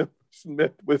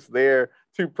Thorne-Smith was there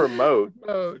to promote,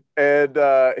 and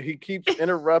he keeps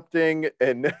interrupting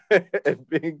and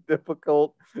being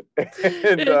difficult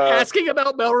and asking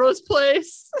about Melrose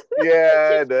Place.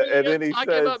 Yeah, and then he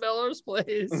talking about Melrose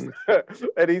Place,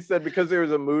 and he said because there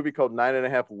was a movie called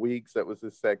 9.5 Weeks that was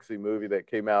a sexy movie that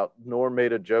came out. Norm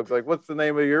made a joke like, "What's the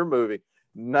name of your movie?"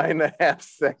 9.5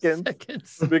 seconds,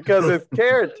 because it's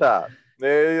Carrot Top.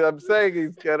 I'm saying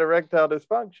he's got erectile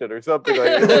dysfunction or something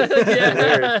like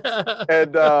that.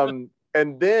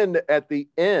 And then at the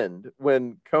end,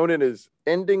 when Conan is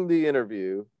ending the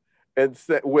interview and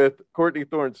with Courtney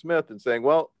Thorne-Smith and saying,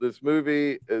 well, this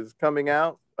movie is coming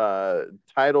out,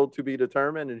 titled To Be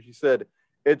Determined. And she said,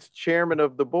 it's chairman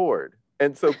of the board.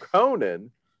 And so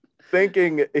Conan,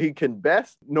 thinking he can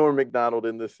best Norm Macdonald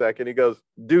in this second, he goes,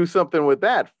 do something with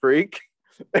that, freak.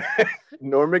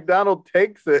 Norm Macdonald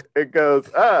takes it and goes,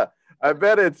 I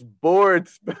bet it's bored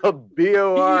spelled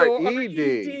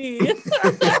B-O-R-E-D.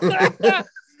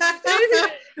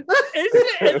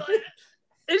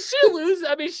 Is she lose?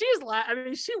 I mean,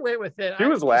 she went with it. She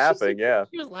was laughing,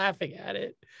 She was laughing at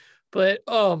it. But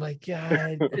oh my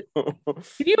God.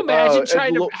 Can you imagine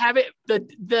trying to have it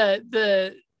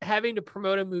the having to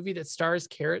promote a movie that stars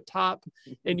Carrot Top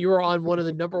and you were on one of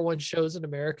the #1 shows in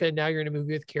America and now you're in a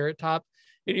movie with Carrot Top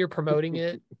and you're promoting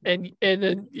it and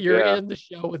then you're in the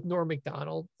show with Norm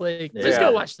Macdonald. Like, just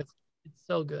go watch this. It's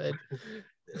so good.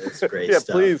 It's great stuff.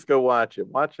 Please go watch it.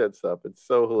 Watch that stuff. It's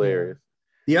so hilarious.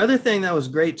 The other thing that was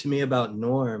great to me about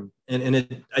Norm, I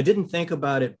didn't think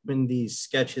about it when these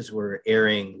sketches were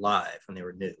airing live when they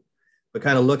were new, but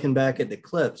kind of looking back at the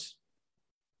clips,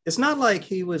 it's not like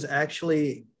he was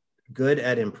actually good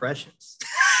at impressions.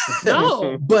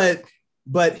 No.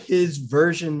 But his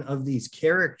version of these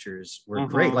characters were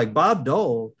great. Like Bob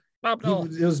Dole.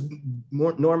 It was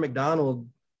more Norm Macdonald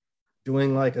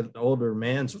doing like an older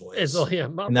man's voice. Yeah,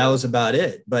 and that was about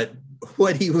it. But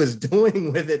what he was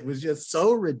doing with it was just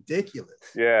so ridiculous.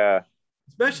 Yeah.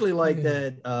 Especially like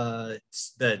that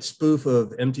spoof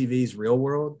of MTV's Real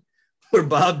World, where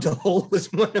Bob Dole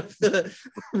was one of the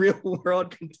Real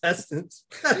World contestants.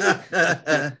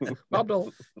 Bob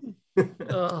Dole.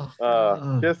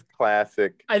 Just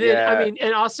classic. I mean,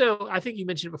 and also I think you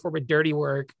mentioned it before, but Dirty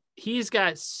Work. He's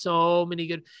got so many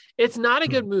good. It's not a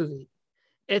good movie.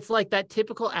 It's like that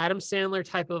typical Adam Sandler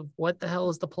type of what the hell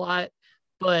is the plot,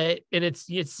 and it's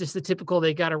just the typical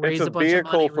they got to raise a bunch of money. It's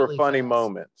a vehicle for funny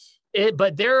moments.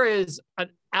 But there is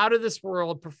an out of this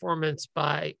world performance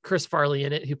by Chris Farley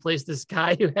in it, who plays this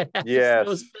guy who had his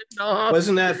nose bitten off.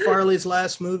 Wasn't that Farley's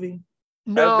last movie?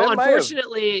 No,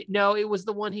 unfortunately, no. It was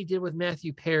the one he did with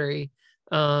Matthew Perry.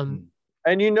 And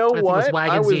you know what?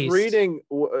 I was reading.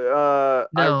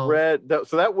 I read that.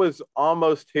 So that was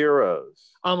Almost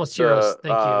Heroes. Almost Heroes.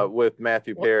 Thank you. With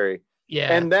Matthew Perry.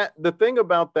 Yeah. And the thing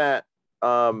about that,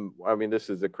 I mean, this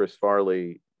is a Chris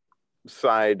Farley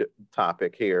side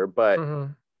topic here, but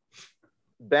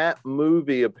that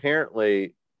movie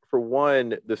apparently, for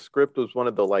one, the script was one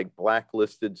of the like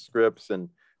blacklisted scripts, and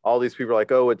all these people are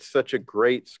like, oh, it's such a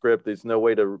great script, there's no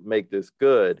way to make this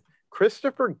good.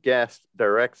 Christopher Guest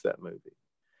directs that movie,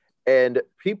 and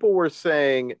people were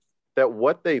saying that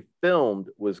what they filmed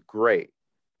was great.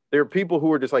 There are people who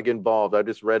were just like involved. I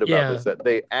just read about this, that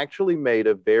they actually made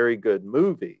a very good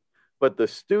movie, but the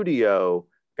studio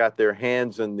got their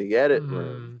hands in the edit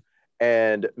room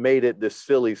and made it this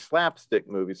silly slapstick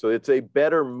movie. So it's a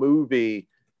better movie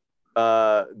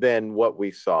than what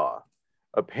we saw,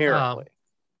 apparently.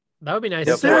 That would be nice.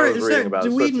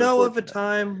 Do we know of a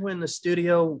time when the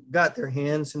studio got their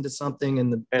hands into something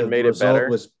and the made it better?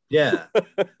 Because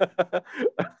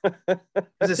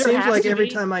it seems like every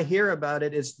time I hear about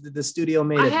it, it's the studio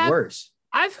made it worse.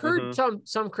 I've heard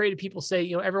some creative people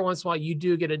say, every once in a while you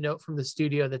do get a note from the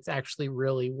studio that's actually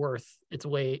really worth its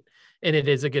weight, and it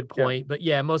is a good point. But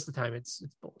most of the time it's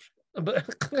bullshit. But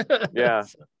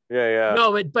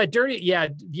No, but Dirty,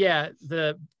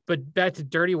 but back to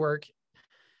Dirty Work.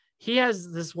 He has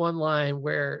this one line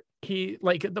where he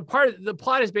the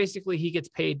plot is basically he gets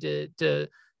paid to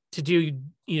do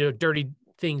dirty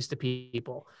things to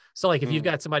people. So like if you've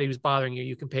got somebody who's bothering you,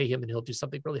 you can pay him and he'll do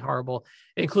something really horrible,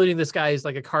 including this guy is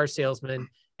like a car salesman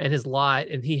and his lot,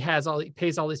 and he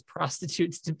pays all these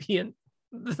prostitutes to be in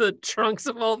the trunks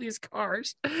of all these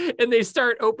cars, and they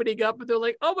start opening up and they're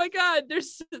like, oh my God,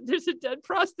 there's a dead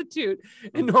prostitute.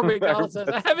 And Norm Macdonald says,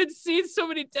 I haven't seen so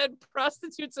many dead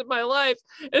prostitutes in my life.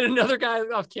 And another guy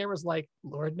off camera is like,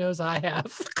 Lord knows I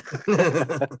have.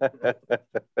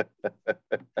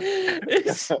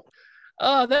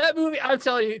 That movie, I'm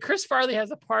telling you, Chris Farley has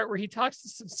a part where he talks to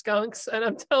some skunks, and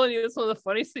I'm telling you, it's one of the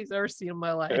funniest things I've ever seen in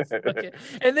my life. Okay.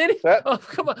 And then,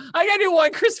 come on, I gotta do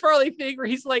one Chris Farley thing where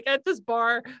he's like at this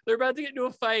bar, they're about to get into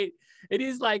a fight, and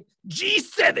he's like,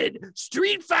 G7,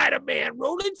 Street Fighter Man,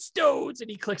 Rolling Stones,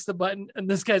 and he clicks the button, and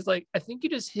this guy's like, I think you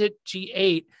just hit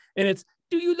G8, and it's,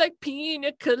 do you like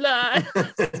pina colada?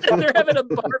 And they're having a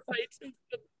bar fight to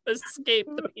escape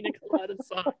the pina colada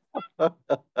song.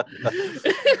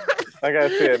 I gotta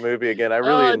see that movie again. I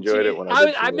really enjoyed it when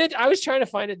I was trying to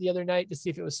find it the other night to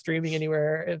see if it was streaming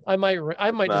anywhere. I might just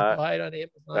buy it on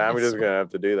Amazon. I'm just gonna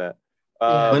have to do that.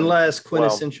 One last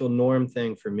quintessential Norm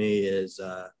thing for me is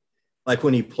like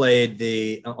when he played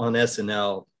on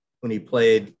SNL, when he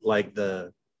played like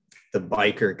the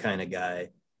biker kind of guy.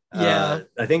 I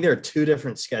think there are two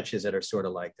different sketches that are sort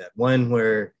of like that. One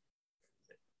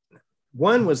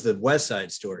was the West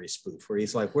Side Story spoof where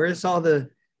he's like, where's all the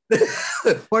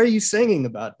why are you singing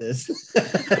about this?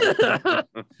 It's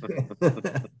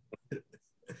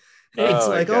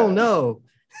like, oh no,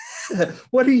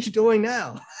 what are you doing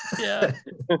now? Yeah.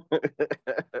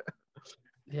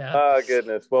 Oh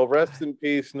goodness. Well, rest in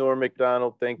peace, Norm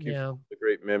Macdonald. Thank you for the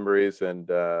great memories, and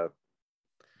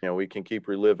we can keep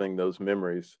reliving those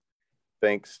memories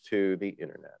thanks to the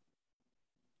internet.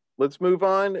 Let's move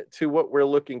on to what we're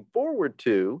looking forward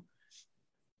to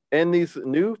and these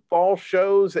new fall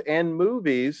shows and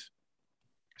movies.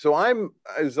 So I'm,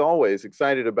 as always,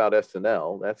 excited about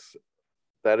SNL.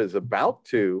 That is about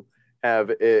to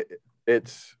have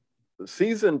its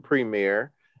season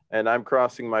premiere, and I'm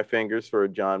crossing my fingers for a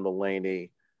John Mulaney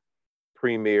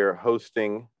premiere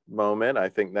hosting moment. I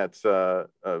think that's a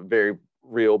very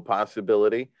real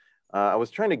possibility. I was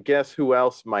trying to guess who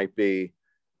else might be.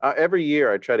 Every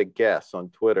year I try to guess on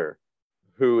Twitter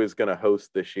who is going to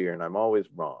host this year, and I'm always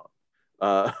wrong.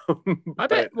 Uh, I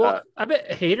bet. Well, I bet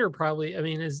Hader probably. I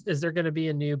mean, is there going to be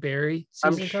a new Barry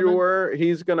I'm season coming? sure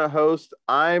he's going to host.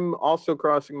 I'm also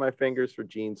crossing my fingers for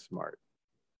Jean Smart.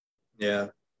 Yeah.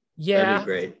 Yeah, that'd be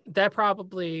great. That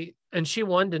probably. And she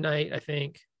won tonight, I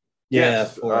think. Yeah,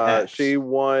 Yes, for Hacks. she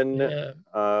won Yeah.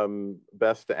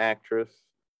 Best Actress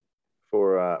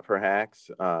for Hacks.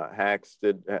 Hacks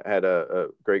had a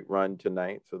great run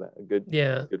tonight, so that good.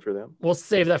 Yeah, good for them. We'll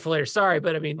save that for later. Sorry,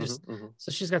 but I mean, just Mm-hmm.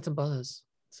 so she's got some buzz,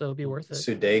 so it'll be worth it.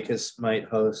 Sudeikis might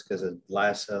host because of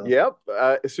Lasso. Yep,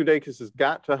 Sudeikis has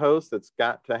got to host. It's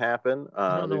got to happen.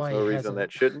 I don't know There's why no he reason hasn't.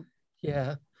 that shouldn't.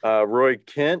 Yeah. Roy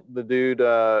Kent, the dude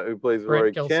who plays Brett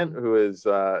Roy Gilson. Kent, who is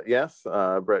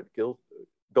Brett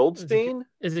Goldstein.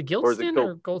 Is it Or is it Gilston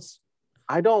or Goldstein?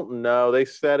 I don't know. They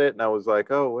said it, and I was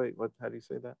like, "Oh wait, what? How do you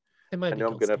say that?" It might I be know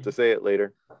I'm gonna have to Gilston. say it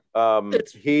later.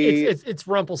 It's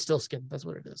Rumpelstiltskin. That's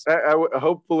what it is.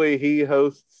 Hopefully he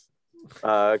hosts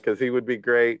because he would be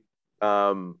great.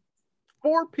 4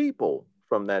 people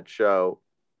from that show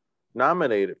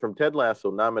nominated from Ted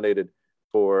Lasso nominated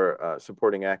for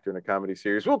supporting actor in a comedy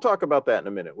series. We'll talk about that in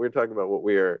a minute. We're talking about what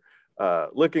we are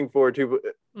looking forward to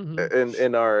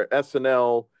in our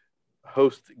SNL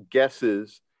host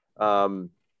guesses. I'm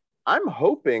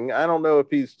hoping, I don't know if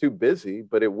he's too busy,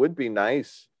 but it would be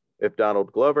nice if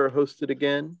Donald Glover hosted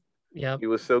again. Yeah, he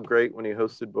was so great when he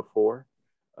hosted before.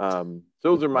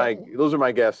 Those are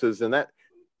my guesses. And that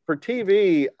for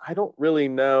TV, I don't really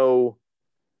know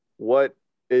what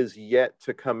is yet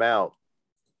to come out.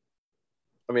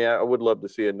 I mean, I would love to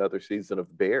see another season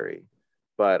of Barry,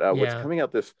 but what's coming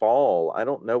out this fall, I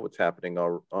don't know what's happening.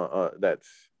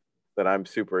 That I'm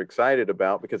super excited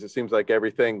about, because it seems like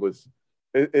everything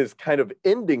is kind of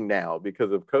ending now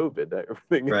because of COVID.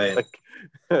 Everything right. Like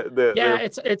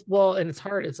it's well, and it's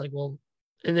hard. It's like, well,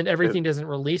 and then everything doesn't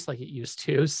release like it used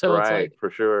to. So right, it's like, for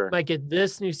sure, might get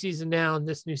this new season now and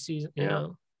this new season, you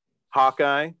know.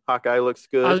 Hawkeye looks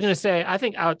good. I was gonna say, I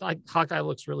think Hawkeye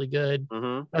looks really good.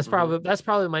 That's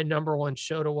probably my number one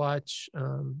show to watch.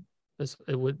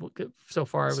 It would so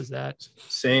far it was that.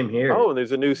 Same here. Oh, and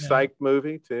there's a new Psych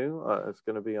movie too. It's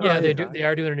going to be on. Yeah, they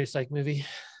are doing a new Psych movie.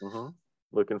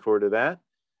 Looking forward to that.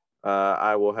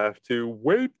 I will have to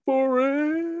wait for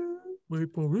it.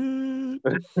 But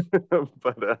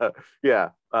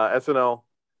SNL,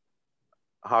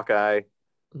 Hawkeye,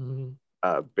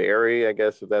 Barry. I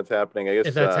guess if that's happening. I guess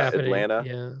if that's happening,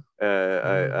 Atlanta.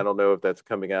 Yeah. I don't know if that's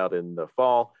coming out in the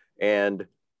fall, and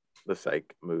the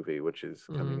Psych movie, which is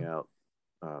coming out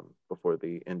before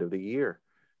the end of the year.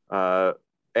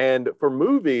 And for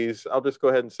movies, I'll just go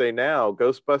ahead and say now,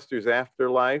 Ghostbusters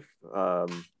Afterlife,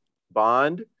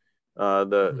 Bond,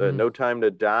 No Time to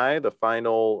Die, the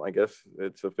final, I guess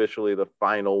it's officially the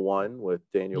final one with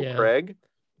Daniel Craig.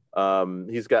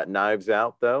 He's got Knives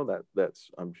Out though.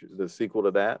 That's I'm sure the sequel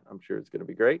to that. I'm sure it's going to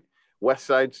be great. West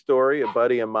Side Story, a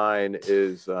buddy of mine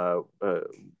is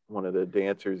one of the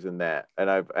dancers in that. And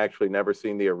I've actually never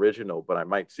seen the original, but I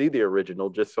might see the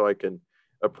original just so I can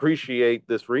appreciate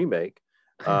this remake.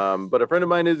 But a friend of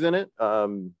mine is in it.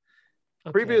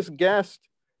 Previous guest,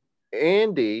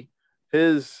 Andy,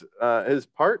 his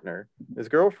partner, his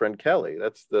girlfriend, Kelly,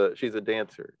 she's a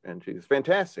dancer and she's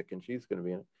fantastic and she's going to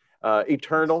be in it.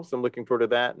 Eternals, I'm looking forward to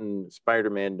that, and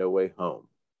Spider-Man No Way Home.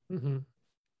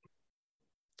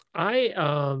 I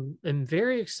am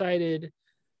very excited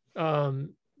to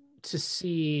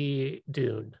see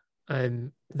Dune.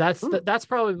 That's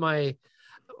probably my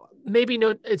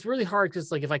it's really hard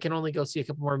because like if I can only go see a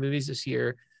couple more movies this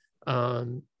year,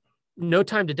 No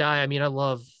Time to Die. I mean, I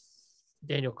love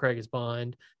Daniel Craig as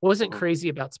Bond. Wasn't crazy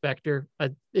about Spectre.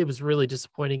 It was really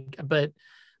disappointing, but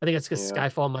I think that's because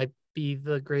Skyfall might be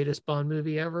the greatest Bond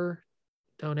movie ever.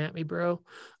 Don't at me, bro.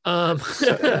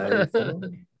 It's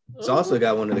also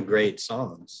got one of the great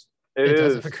songs. It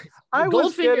is. I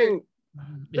was getting.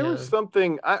 There was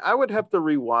something I would have to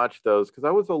rewatch those because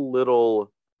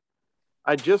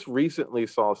I just recently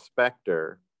saw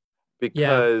Spectre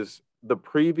because the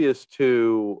previous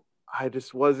two I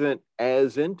just wasn't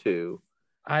as into.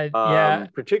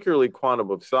 Particularly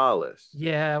Quantum of Solace.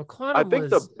 Yeah, I think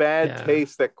the bad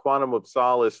taste that Quantum of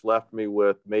Solace left me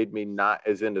with made me not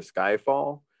as into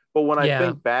Skyfall. But when I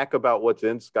think back about what's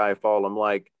in Skyfall, I'm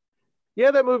like,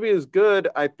 yeah, that movie is good.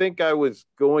 I think I was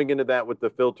going into that with the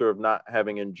filter of not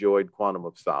having enjoyed Quantum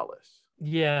of Solace.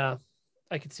 Yeah,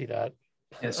 I could see that.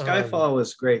 Yeah, Skyfall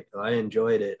was great, though. I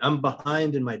enjoyed it. I'm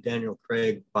behind in my Daniel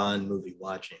Craig Bond movie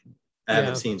watching. I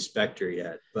haven't seen Spectre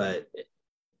yet, but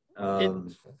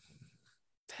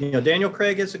Daniel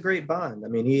Craig is a great Bond. I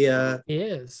mean, he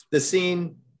is. The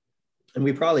scene, and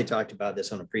we probably talked about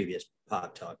this on a previous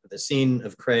Pop Talk, but the scene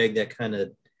of Craig that kind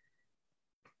of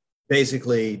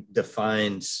basically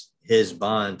defines his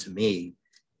Bond to me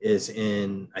is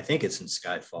I think it's in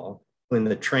Skyfall, when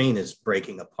the train is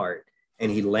breaking apart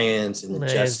and he lands and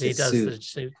adjusts his suit. The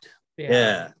suit.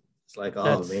 Yeah. It's like,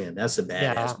 man, that's a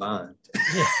badass Bond.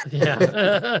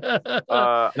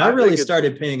 And I really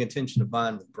started paying attention to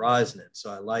Bond with Brosnan, so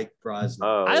I like Brosnan.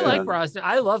 I like Brosnan.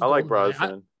 I like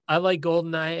Brosnan. I like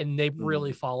GoldenEye, and they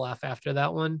really fall off after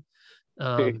that one.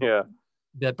 Yeah.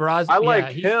 That Brosnan. I like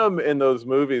him in those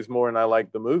movies more than I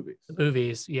like the movies. The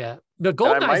movies, yeah. The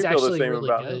GoldenEye is actually really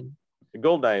good.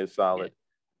 GoldenEye is solid.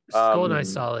 GoldenEye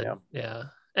is solid. Yeah.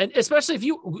 And especially if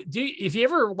you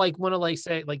ever like want to like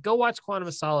say like go watch Quantum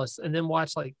of Solace and then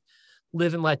watch like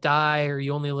Live and Let Die or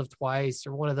You Only Live Twice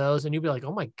or one of those, and you'll be like,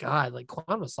 oh my god, like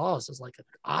Quantum of Solace is like an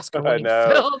Oscar-winning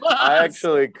film. I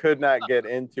actually could not get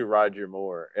into Roger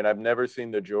Moore, and I've never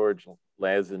seen the George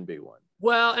Lazenby one.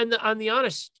 Well, and on the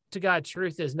honest to God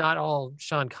truth is not all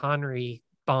Sean Connery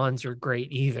Bonds are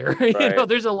great either. Right.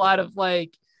 There's a lot of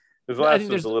like. His last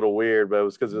was a little weird, but it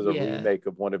was because it was a remake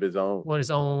of one of his own.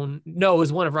 No, it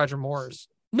was one of Roger Moore's.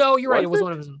 No, you're right. It was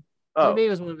one of his own. Oh, maybe it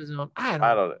was one of his own. I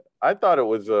don't know. I thought it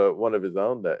was one of his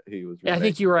own that he was. Yeah, I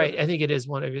think you're right. I think it is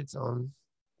one of its own.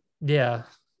 Yeah.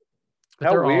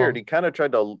 But how weird! He kind of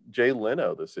tried to Jay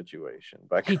Leno the situation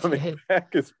by coming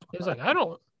back as. He was like, I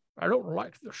don't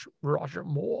like this Roger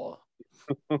Moore.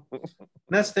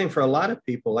 That's the thing for a lot of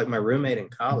people. Like my roommate in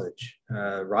college,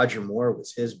 Roger Moore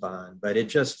was his Bond, but it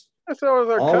just. So was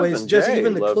our always just Jay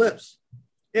even the clips.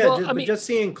 Yeah, well, just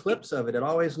seeing clips of it, it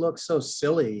always looks so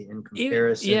silly in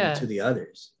comparison to the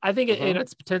others. I think it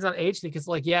depends on age because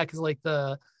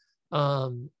the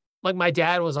like my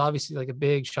dad was obviously like a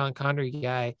big Sean Connery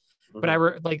guy, but I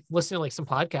like listening to like some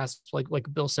podcasts like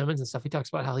Bill Simmons and stuff. He talks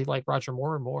about how he liked Roger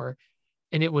Moore and more,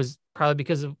 and it was probably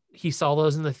because of he saw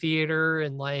those in the theater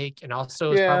and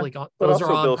also it's probably gone. But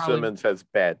also Bill Simmons has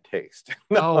bad taste.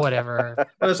 Oh, whatever.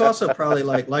 But it's also probably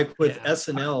like with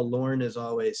SNL, Lauren has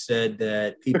always said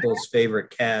that people's favorite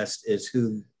cast is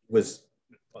who was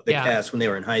the cast when they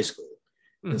were in high school.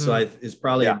 And so it's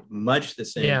probably much the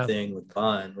same thing with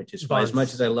Bond, which is why as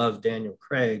much as I love Daniel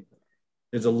Craig,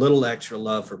 there's a little extra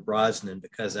love for Brosnan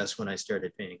because that's when I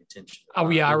started paying attention. Oh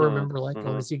yeah, I remember going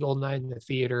to see GoldenEye in the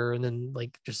theater and then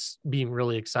like just being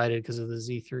really excited because of the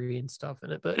Z3 and stuff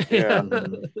in it. But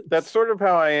that's sort of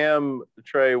how I am,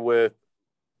 Trey, with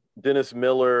Dennis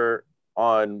Miller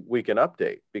on Weekend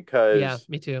Update because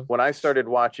me too. When I started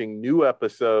watching new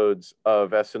episodes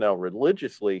of SNL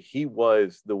religiously, he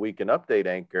was the Weekend Update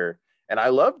anchor, and I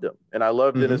loved him, and I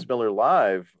loved Dennis Miller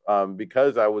live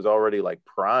because I was already like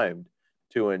primed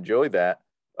to enjoy that.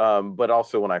 But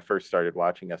also when I first started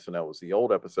watching SNL was the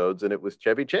old episodes and it was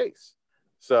Chevy Chase.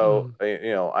 So,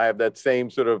 I have that same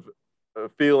sort of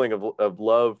feeling of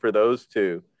love for those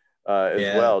two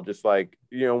as well. Just like,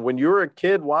 when you're a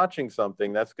kid watching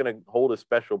something, that's going to hold a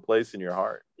special place in your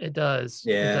heart. It does.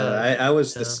 Yeah. It does. I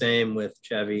was the same with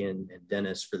Chevy and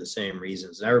Dennis for the same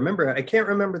reasons. And I can't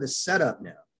remember the setup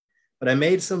now, but I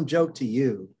made some joke to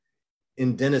you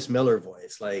in Dennis Miller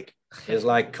voice, like it's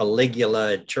like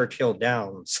Caligula at Churchill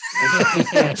Downs.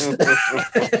 I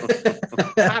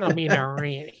don't mean to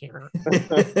rant here.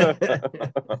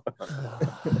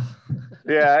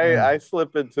 I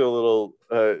slip into a little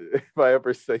if I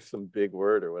ever say some big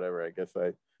word or whatever, I guess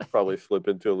I probably slip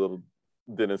into a little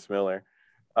Dennis Miller.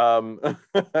 If I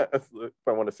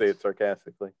want to say it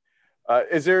sarcastically. Are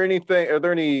there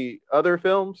any other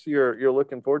films you're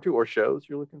looking forward to or shows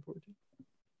you're looking forward to?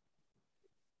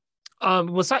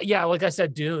 Like I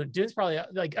said, Dune's probably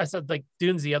like I said, like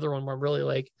Dune's the other one where I'm really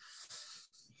like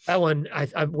that one.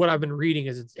 What I've been reading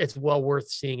is it's well worth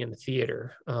seeing in the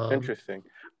theater. Interesting.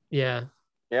 Yeah.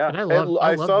 And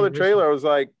I saw the trailer. I was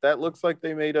like, that looks like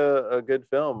they made a good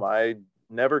film. I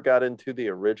never got into the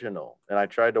original, and I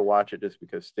tried to watch it just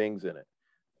because Sting's in it,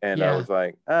 and I was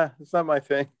like, it's not my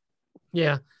thing.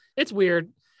 Yeah, it's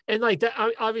weird, and like that.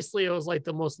 Obviously, it was like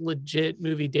the most legit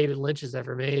movie David Lynch has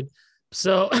ever made.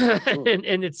 So,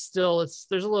 and it's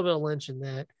there's a little bit of Lynch in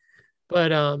that,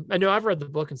 but I know I've read the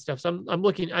book and stuff. So I'm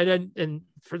looking, and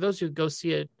for those who go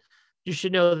see it, you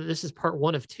should know that this is part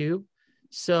 1 of 2.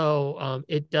 So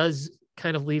it does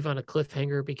kind of leave on a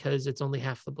cliffhanger because it's only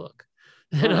half the book.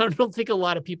 And I don't think a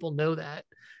lot of people know that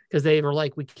because they were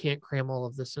like, we can't cram all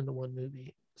of this into one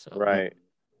movie. So, right.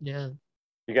 Yeah.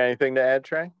 You got anything to add,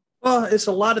 Trey? Well, it's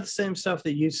a lot of the same stuff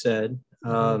that you said.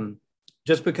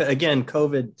 Just because, again,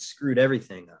 COVID screwed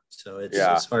everything up. So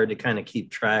it's hard to kind of keep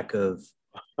track of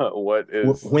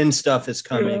when stuff is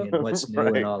coming and what's new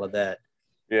and all of that.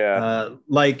 Yeah.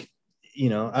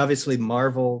 Obviously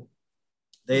Marvel,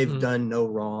 they've done no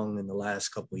wrong in the last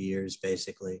couple of years,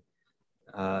 basically.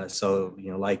 So,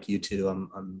 like you two,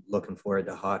 I'm looking forward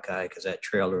to Hawkeye because that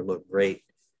trailer looked great.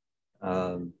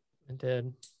 It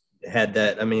did. It had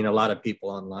that. I mean, a lot of people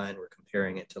online were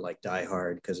comparing it to like Die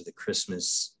Hard because of the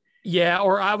Christmas. Yeah,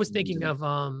 or I was thinking of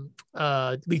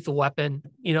Lethal Weapon.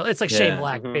 It's like Shane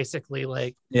Black, basically.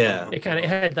 Like, it kind of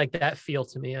had like that feel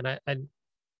to me, and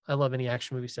I love any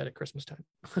action movie set at Christmas time.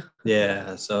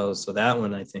 Yeah, so that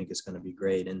one I think is going to be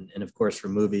great, and of course for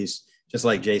movies, just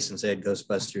like Jason said,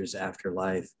 Ghostbusters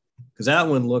Afterlife, because that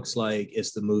one looks like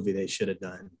it's the movie they should have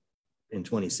done in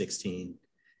 2016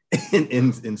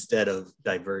 instead of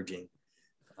Diverging.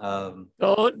 I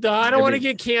don't want to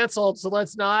get canceled, so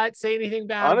let's not say anything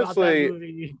bad about that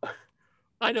movie.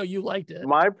 I know you liked it.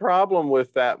 My problem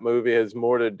with that movie has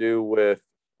more to do with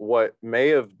what may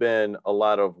have been a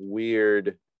lot of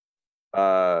weird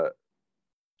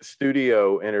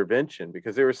studio intervention,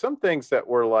 because there were some things that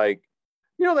were like,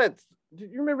 do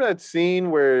you remember that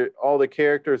scene where all the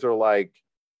characters are like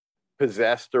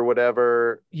possessed or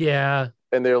whatever? Yeah.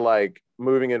 And they're like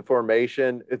moving in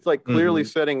formation. It's like clearly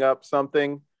setting up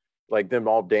something, like them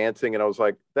all dancing. And I was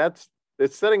like, it's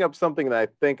setting up something that I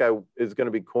think is going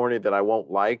to be corny that I won't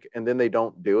like. And then they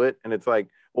don't do it. And it's like,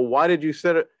 well, why did you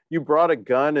set it? You brought a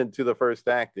gun into the first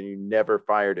act and you never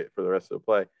fired it for the rest of the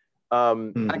play.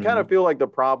 I kind of feel like the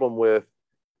problem with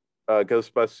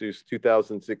Ghostbusters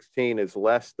 2016 is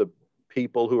less the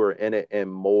people who are in it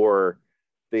and more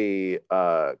the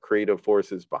creative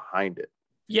forces behind it.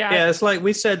 Yeah, it's like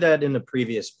we said that in the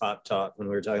previous Pop Talk when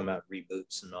we were talking about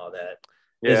reboots and all that.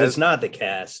 Yeah, it's not the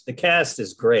cast. The cast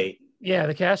is great. Yeah,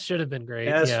 the cast should have been great.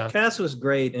 Cast was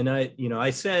great, and I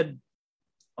said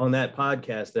on that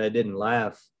podcast that I didn't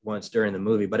laugh once during the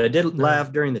movie, but I did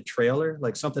laugh during the trailer.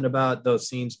 Like something about those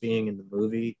scenes being in the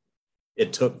movie,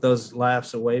 it took those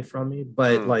laughs away from me.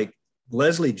 But like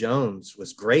Leslie Jones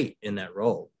was great in that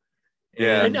role.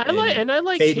 Yeah, and I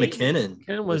like Kate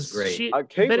McKinnon was great.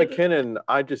 Kate McKinnon,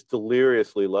 I just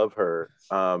deliriously love her.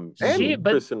 And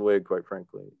Kristen Wiig, quite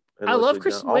frankly. I love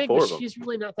Kristen Wiig, but she's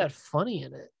really not that funny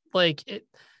in it. Like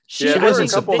she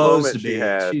wasn't supposed to be.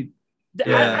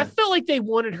 I felt like they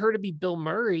wanted her to be Bill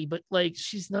Murray, but like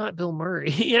she's not Bill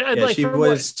Murray. She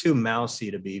was too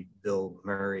mousy to be Bill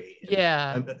Murray.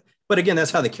 But again,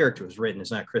 that's how the character was written.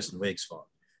 It's not Kristen Wiig's fault.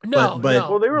 No.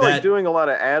 Well, they were like doing a lot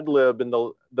of ad lib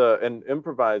and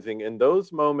improvising in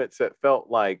those moments that felt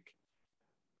like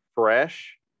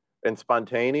fresh and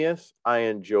spontaneous. I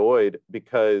enjoyed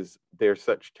because they're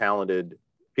such talented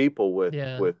people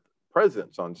with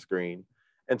presence on screen.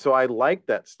 And so I liked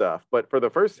that stuff. But for the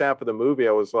first half of the movie,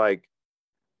 I was like,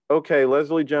 okay,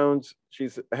 Leslie Jones,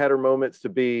 she's had her moments to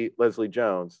be Leslie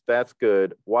Jones. That's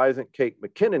good. Why isn't Kate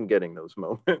McKinnon getting those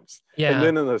moments? Yeah. And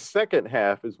then in the second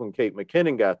half is when Kate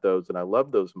McKinnon got those, and I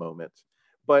love those moments.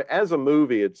 But as a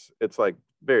movie, it's like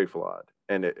very flawed,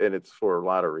 and it's for a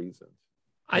lot of reasons.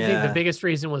 I think the biggest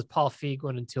reason was Paul Feig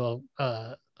went into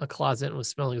a closet and was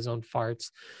smelling his own farts.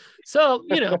 So,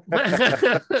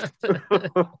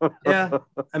 Yeah.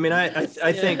 I mean, I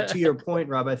think to your point,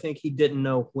 Rob, I think he didn't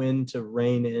know when to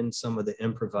rein in some of the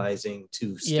improvising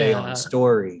to stay on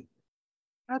story.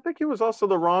 I think he was also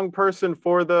the wrong person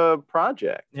for the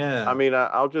project. Yeah. I mean,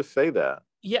 I'll just say that.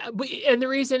 Yeah. And the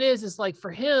reason is like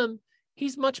for him,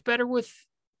 he's much better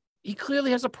he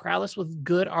clearly has a prowess with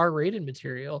good R-rated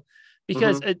material.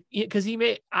 Because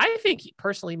I think he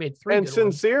personally made 3 and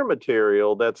sincere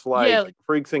material that's like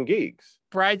Freaks and Geeks.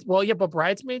 But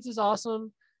Bridesmaids is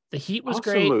awesome. The Heat was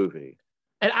awesome great. Movie.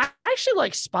 And I actually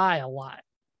like Spy a lot.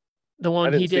 The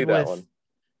one he did with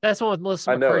that's the one with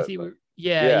Melissa McCarthy.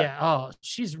 Yeah. Oh,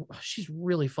 she's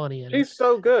really funny in it. She's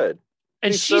so good.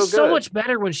 And she's so much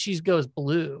better when she goes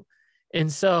blue.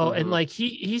 And so and like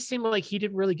he seemed like he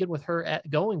did really good with her at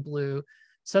going blue.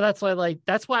 So that's why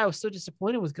I was so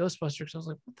disappointed with Ghostbusters. I was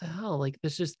like, what the hell? Like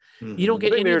this just you don't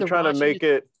get any of the trying to make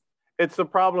it. It's the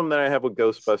problem that I have with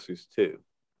Ghostbusters too.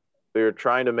 They're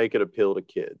trying to make it appeal to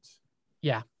kids.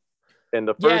 Yeah. And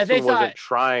the first one wasn't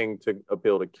trying to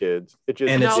appeal to kids. It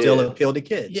still appealed to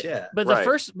kids. Yeah. But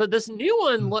but this new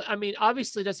one, I mean,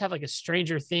 obviously does have like a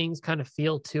Stranger Things kind of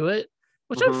feel to it,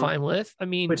 which I'm fine with. I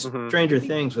mean, Stranger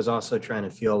Things was also trying to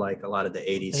feel like a lot of the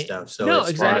 80s stuff. So it's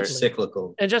exactly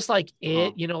cyclical. And just like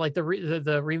it, like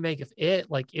the remake of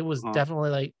it, like it was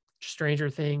definitely like Stranger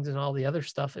Things and all the other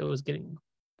stuff it was getting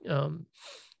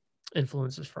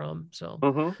influences from. So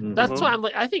that's why I'm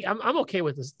like, I think I'm okay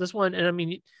with this one. And I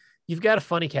mean, you've got a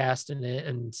funny cast in it.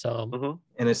 And so,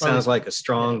 and it sounds like a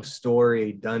strong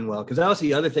story done well. Cause that was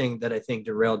the other thing that I think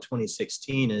derailed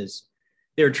 2016 is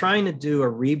they were trying to do a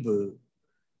reboot,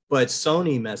 but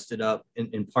Sony messed it up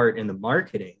in part in the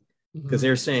marketing because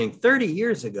they're saying 30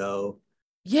 years ago,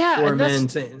 Yeah, four and men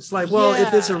that's saying, it's like, well,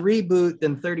 if it's a yeah, reboot,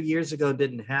 then 30 years ago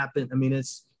didn't happen. I mean,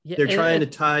 yeah, they're trying to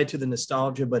tie to the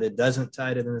nostalgia, but it doesn't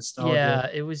tie to the nostalgia. yeah.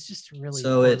 It was just really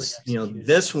So poorly it's, executed.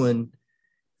 this one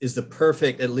is the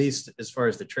perfect, at least as far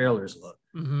as the trailers look,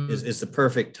 Mhm. is the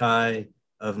perfect tie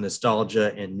of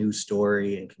nostalgia and new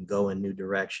story, and can go in new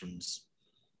directions.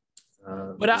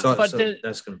 But So then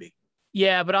that's going to be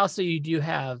yeah, but also you do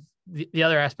have the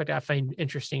other aspect I find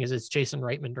interesting is it's Jason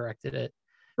Reitman directed it,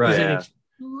 who's right. an Yeah.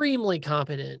 extremely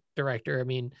competent director. I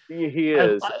mean, He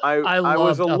is. I I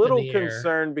was a loved Up in little the Air.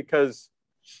 concerned because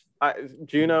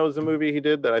Juno is a movie he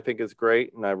did that I think is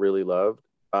great and I really loved.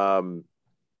 And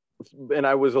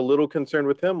I was a little concerned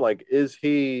with him. Like, is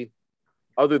he,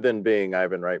 other than being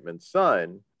Ivan Reitman's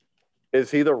son, is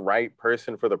he the right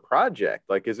person for the project?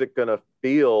 Like, is it going to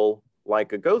feel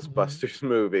like a Ghostbusters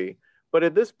movie? But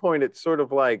at this point, it's sort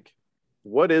of like,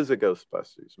 what is a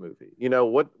Ghostbusters movie?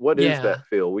 What is Yeah, that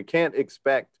feel? We can't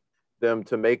expect them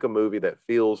to make a movie that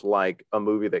feels like a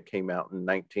movie that came out in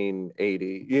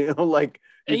 1980. Like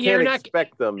you and can't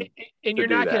expect them and to you're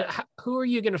do not gonna. that. Who are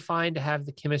you gonna find to have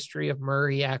the chemistry of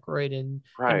Murray, Aykroyd,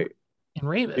 Right. and You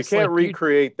Ramis? can't Like you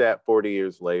recreate that 40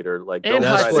 years later. Like, and don't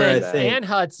That's try to where I do Hudson that. think, and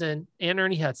Hudson and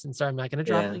Ernie Hudson. Sorry, I'm not gonna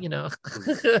drop. yeah,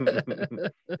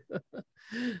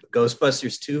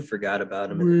 Ghostbusters 2 forgot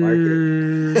about him in the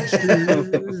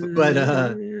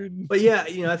marketing. But yeah,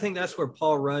 I think that's where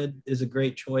Paul Rudd is a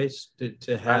great choice to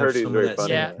I have heard he's some of very that funny.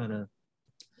 same Yeah, kind of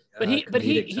but comedic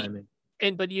he timing.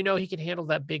 but he can handle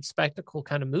that big spectacle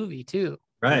kind of movie too.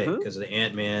 Right, Mhm. because of the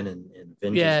Ant-Man and Yeah,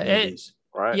 Avengers and movies.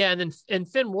 Right. yeah, and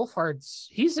Finn Wolfhard's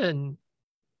he's in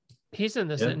this,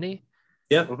 Yeah. isn't he?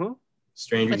 Yep. Mhm.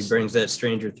 He That's brings that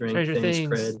Stranger Stranger Things Things.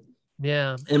 cred.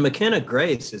 Yeah. And McKenna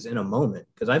Grace is in a moment,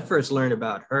 because I first learned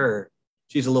about her.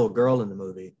 She's a little girl in the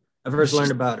movie. I first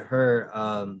learned about her.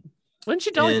 Wasn't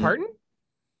she Dolly and Parton?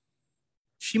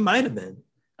 She might have been.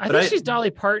 I But think she's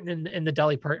Dolly Parton in the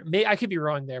Dolly Parton. I could be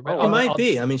wrong there, but Oh, It wow. might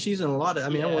be. I mean, she's in a lot of. I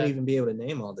mean, I Yeah. won't even be able to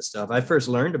name all the stuff. I first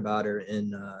learned about her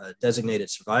in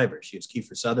Designated Survivor. She was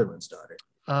Kiefer Sutherland's daughter,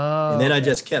 Oh, and then I okay.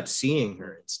 just kept seeing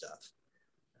her and stuff.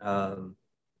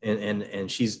 And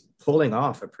she's pulling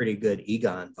off a pretty good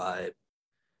Egon vibe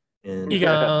in the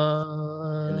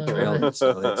Egon. trailer.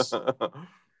 So it's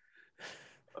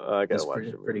I gotta watch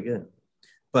pretty it. good.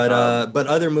 But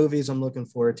other movies I'm looking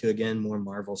forward to, again, more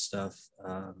Marvel stuff.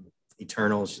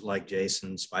 Eternals like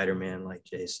Jason, Spider-Man like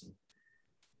Jason.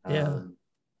 Yeah.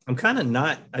 I'm kind of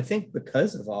not, I think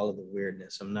because of all of the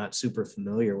weirdness, I'm not super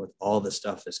familiar with all the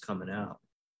stuff that's coming out.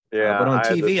 Yeah, but on I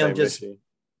had the TV, I'm same just, issue.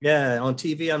 yeah, on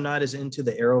TV, I'm not as into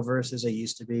the Arrowverse as I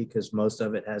used to be, because most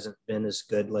of it hasn't been as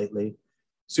good lately.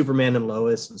 Superman and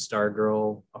Lois and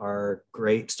Stargirl are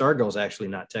great. Stargirl's actually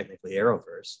not technically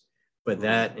Arrowverse, but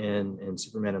that and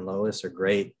Superman and Lois are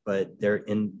great. But they're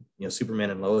in, Superman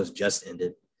and Lois just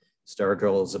ended.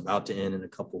 Stargirl is about to end in a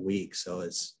couple weeks, so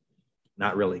it's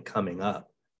not really coming up.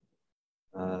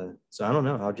 So I don't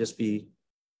know. I'll just be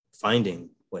finding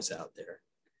what's out there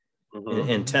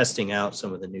and testing out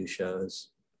some of the new shows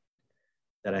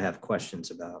that I have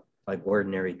questions about, like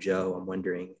Ordinary Joe. I'm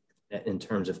wondering, in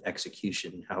terms of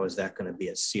execution, how is that going to be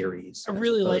a series? I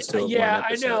really like, yeah,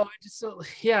 I know.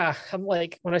 I'm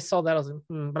like, when I saw that, I was like,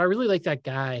 but I really like that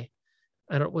guy.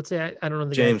 I don't know the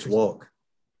James guy. Wolk.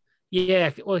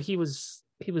 Yeah, well, he was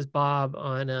Bob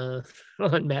on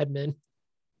on Mad Men.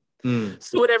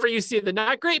 So whenever you see the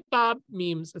 "not great Bob"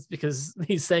 memes, it's because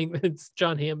he's saying it's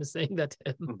John Hamm is saying that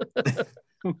to him.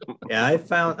 Yeah,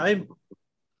 I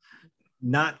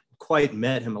not quite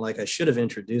met him. Like, I should have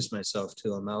introduced myself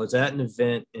to him. I was at an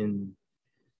event in,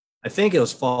 I think it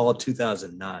was fall of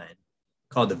 2009,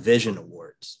 called the Vision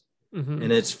Awards.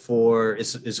 And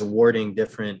it's awarding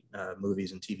different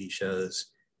movies and TV shows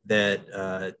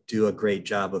that do a great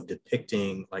job of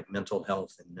depicting like mental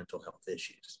health and mental health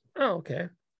issues. Oh, okay.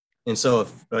 And so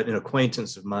an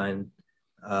acquaintance of mine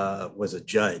was a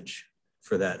judge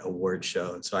for that award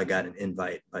show. And so I got an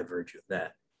invite by virtue of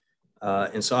that.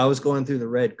 And so I was going through the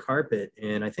red carpet,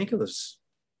 and I think he was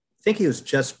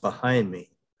just behind me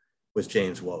was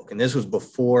James Wolk. And this was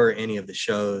before any of the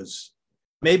shows.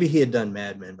 Maybe he had done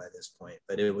Mad Men by this point,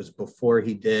 but it was before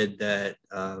he did that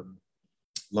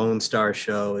Lone Star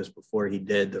show. Is before he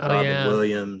did the Robin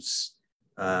Williams,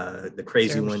 the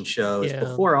Crazy One show. It's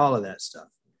before all of that stuff.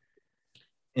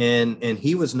 And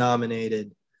he was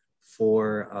nominated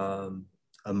for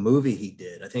a movie he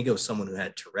did. I think it was someone who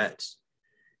had Tourette's.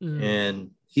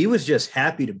 And he was just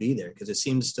happy to be there because it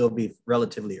seemed to still be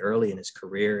relatively early in his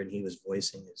career, and he was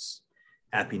voicing his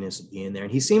happiness of being there.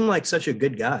 And he seemed like such a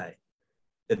good guy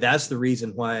that's the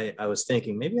reason why I was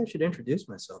thinking maybe I should introduce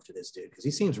myself to this dude, because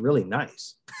he seems really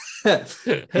nice.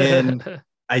 and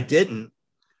I didn't.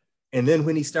 And then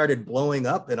when he started blowing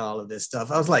up and all of this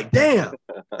stuff, I was like, damn,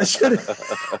 I should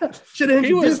have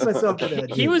introduced myself to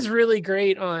that. He was really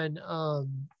great on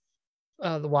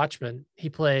The Watchmen. He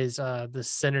plays the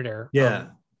senator. Yeah.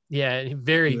 Yeah,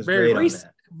 very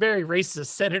racist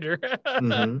senator.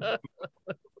 Mm-hmm.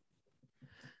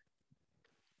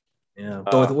 Yeah.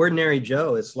 But with Ordinary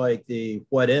Joe, it's like the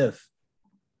What If,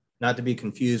 not to be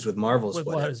confused with Marvel's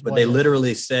What If, but they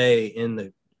literally say in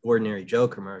the Ordinary Joe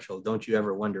commercial, don't you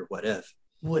ever wonder what if?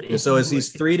 And so it's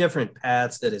these three different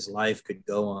paths that his life could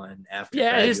go on after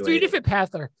graduating. His three different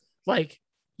paths are like,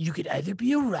 you could either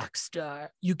be a rock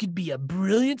star, you could be a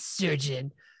brilliant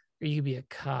surgeon, or you could be a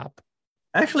cop.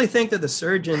 I actually think that the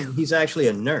surgeon, he's actually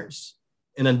a nurse.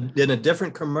 In a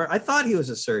different commercial, I thought he was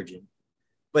a surgeon,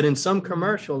 but in some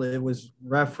commercial it was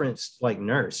referenced like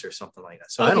nurse or something like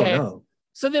that. So I don't know.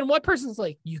 So then what person's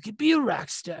like, you could be a rock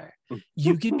star,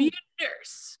 you could be a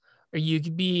nurse, or you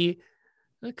could be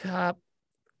a cop.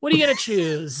 What are you going to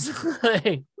choose?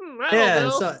 I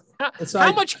don't know.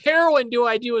 How much heroin do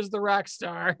I do as the rock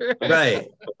star? Right.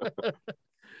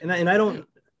 And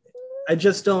I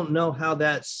just don't know how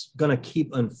that's going to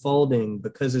keep unfolding,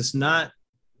 because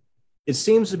it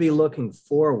seems to be looking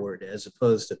forward as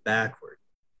opposed to backward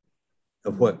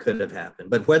of what could have happened.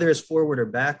 But whether it's forward or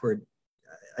backward,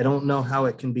 I don't know how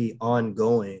it can be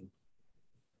ongoing,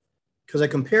 because I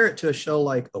compare it to a show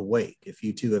like Awake, if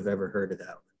you two have ever heard of that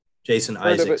one. Jason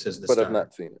Isaacs is the star. But I've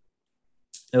not seen it.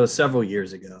 It was several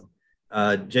years ago.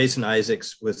 Jason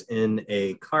Isaacs was in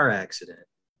a car accident.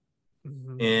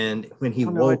 Mm-hmm. And when he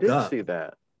woke up, see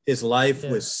that. His life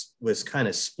was kind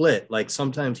of split. Like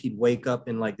sometimes he'd wake up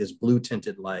in like this blue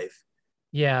tinted life.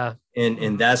 Yeah.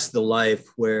 And that's the life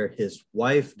where his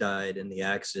wife died in the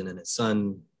accident and his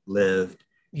son lived.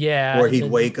 Yeah. Or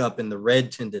he'd wake up in the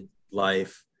red tinted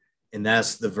life. And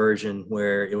that's the version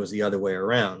where it was the other way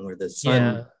around, where the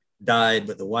son died,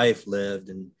 but the wife lived.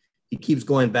 And he keeps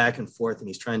going back and forth, and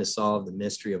he's trying to solve the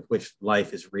mystery of which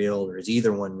life is real, or is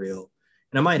either one real.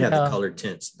 And I might have the colored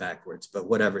tints backwards, but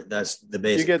whatever. That's the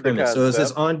basic premise. So it's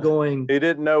this ongoing. He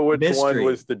didn't know which mystery. one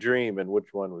was the dream and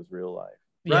which one was real life.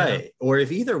 Right. Yeah. Or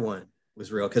if either one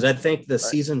was real. Because I think the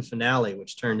season finale,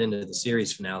 which turned into the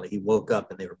series finale, he woke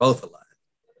up and they were both alive.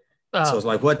 Oh. So it's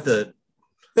like, what the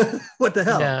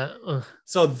hell? Yeah.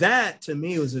 So that to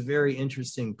me was a very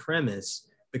interesting premise,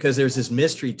 because there's this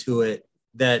mystery to it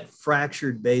that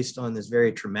fractured based on this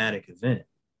very traumatic event.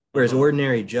 Whereas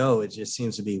Ordinary Joe, it just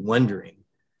seems to be wondering.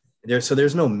 So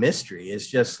there's no mystery. It's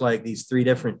just like these three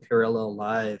different parallel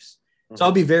lives. So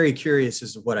I'll be very curious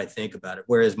as to what I think about it.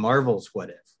 Whereas Marvel's What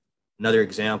If, another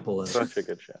example of such a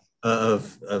good show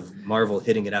of Marvel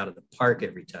hitting it out of the park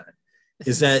every time,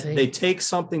 is that they take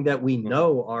something that we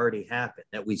know already happened,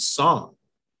 that we saw,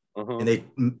 and they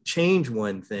change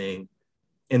one thing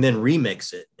and then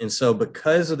remix it. And so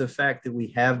because of the fact that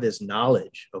we have this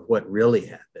knowledge of what really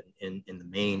happened in the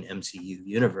main MCU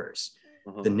universe,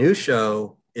 the new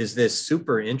show is this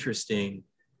super interesting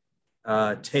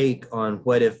take on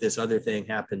what if this other thing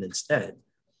happened instead.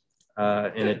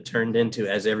 And it turned into,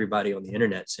 as everybody on the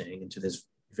internet saying, into this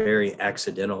very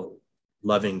accidental,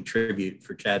 loving tribute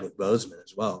for Chadwick Boseman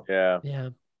as well. Yeah. Yeah.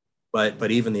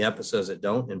 But even the episodes that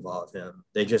don't involve him,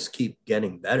 they just keep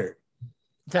getting better.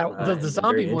 The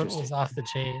zombie one was off the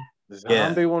chain. The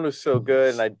zombie one was so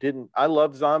good, and I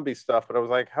love zombie stuff, but I was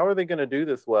like, how are they going to do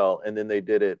this well? And then they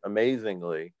did it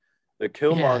amazingly. The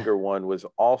Killmonger one was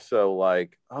also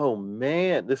like, oh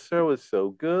man, this show is so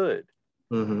good.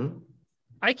 Mm-hmm.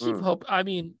 I keep hope. I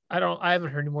mean, I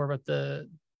haven't heard any more about the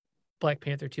Black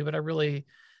Panther 2, but I really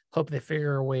hope they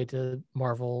figure a way to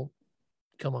Marvel.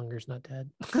 Killmonger's not dead,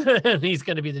 and he's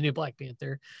going to be the new Black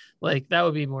Panther. Like that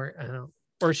would be more. I don't know.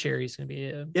 Or Sherry's going to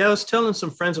be. Yeah, I was telling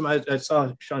some friends of mine. I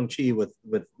saw Shang-Chi with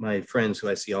my friends who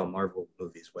I see all Marvel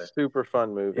movies with. Super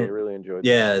fun movie. I really enjoyed it.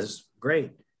 Yeah, it's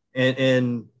great.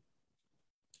 And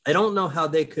I don't know how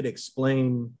they could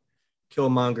explain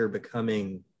Killmonger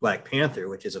becoming Black Panther,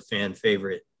 which is a fan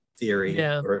favorite theory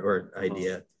or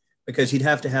idea, because he'd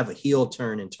have to have a heel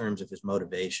turn in terms of his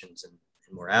motivations and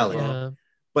morality. Yeah.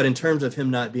 But in terms of him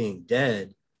not being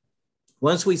dead,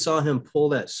 once we saw him pull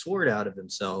that sword out of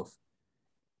himself,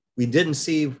 we didn't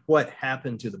see what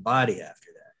happened to the body after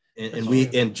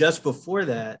that. And just before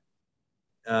that,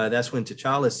 that's when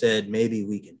T'Challa said, maybe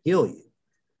we can heal you.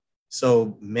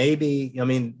 So maybe, I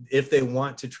mean, if they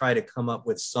want to try to come up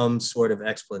with some sort of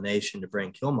explanation to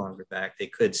bring Killmonger back, they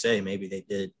could say maybe they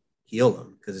did heal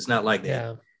him, because it's not like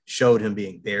they showed him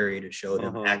being buried or showed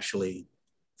him actually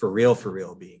for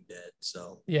real being dead.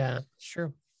 So yeah,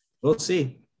 sure. We'll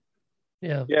see.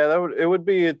 Yeah. Yeah, it would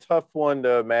be a tough one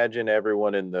to imagine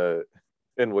everyone in the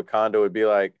in Wakanda would be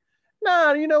like,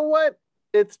 nah, you know what?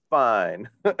 It's fine.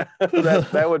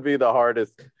 That would be the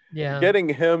hardest. Yeah. Getting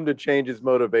him to change his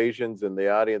motivations and the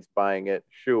audience buying it,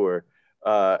 sure.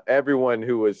 Everyone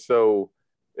who was so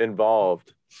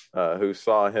involved, who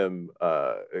saw him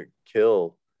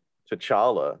kill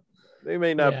T'Challa, they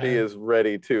may not be as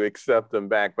ready to accept him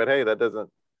back. But hey, that doesn't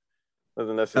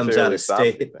necessarily stop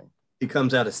anything. He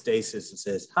comes out of stasis and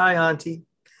says, "Hi, Auntie."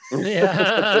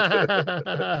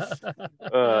 Yeah.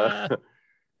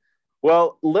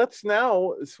 Well, let's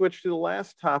now switch to the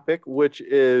last topic, which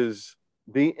is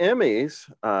the Emmys.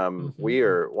 We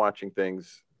are watching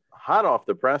things hot off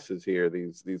the presses here.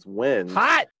 These wins,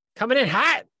 coming in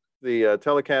hot. The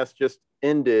telecast just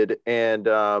ended, and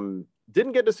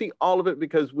didn't get to see all of it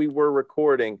because we were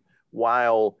recording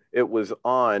while it was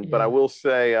on. But I will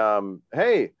say,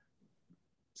 hey,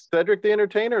 Cedric the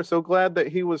Entertainer, so glad that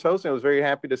he was hosting. I was very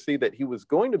happy to see that he was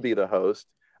going to be the host.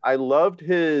 I loved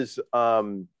his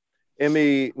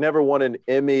Emmy, never won an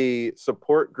Emmy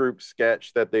support group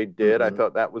sketch that they did. I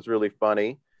thought that was really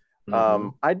funny.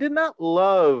 I did not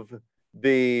love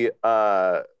the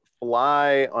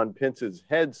fly on Pence's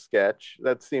head sketch.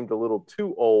 That seemed a little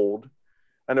too old.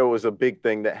 I know it was a big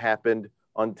thing that happened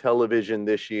on television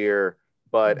this year,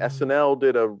 but SNL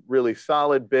did a really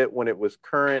solid bit when it was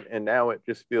current, and now it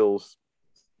just feels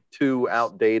too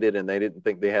outdated, and they didn't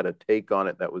think they had a take on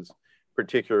it that was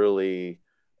particularly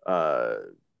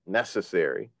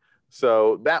necessary.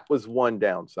 So that was one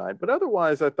downside, but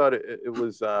otherwise I thought it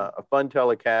was a fun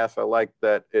telecast. I liked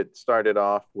that it started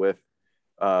off with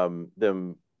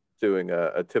them doing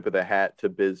a tip of the hat to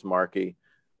Biz Markie,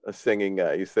 singing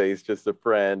 "You Say He's Just a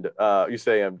Friend," "You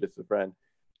Say I'm Just a Friend,"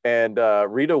 and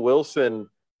Rita Wilson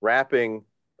rapping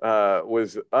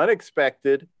was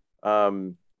unexpected,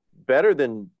 better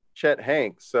than Chet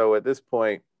Hanks. So at this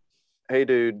point, hey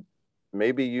dude,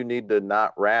 maybe you need to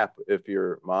not rap if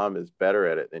your mom is better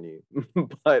at it than you.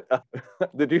 But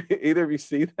did you either of you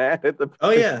see that at the? Oh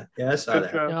yeah, I saw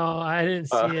that. No, I didn't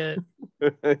see it.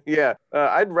 Yeah,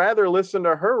 I'd rather listen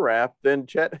to her rap than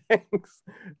Chet Hanks.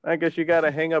 I guess you got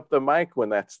to hang up the mic when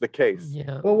that's the case.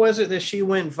 Yeah. What was it that she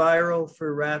went viral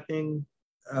for rapping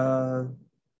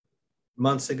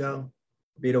months ago?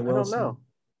 Rita Wilson. I don't know.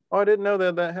 Oh, I didn't know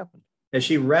that happened. And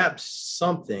she raps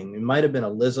something. It might have been a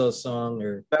Lizzo song,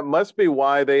 or that must be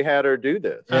why they had her do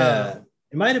this. Yeah,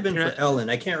 it might have been for Ellen.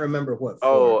 I can't remember what.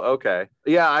 Oh, okay.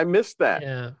 Yeah, I missed that.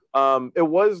 Yeah. It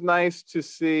was nice to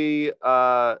see,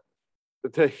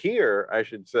 to hear, I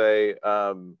should say,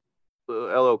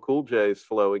 LL Cool J's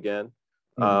flow again.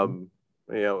 You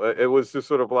know, it was just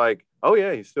sort of like, oh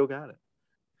yeah, he still got it.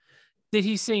 Did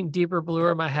he sing "Deeper Blue"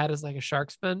 or "My Hat Is Like a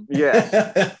Shark's Fin"?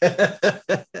 Yeah.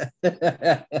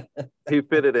 He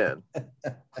fit it in.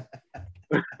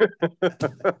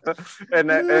 and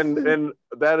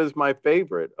that is my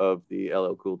favorite of the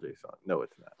LL Cool J song. No,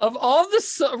 it's not. Of all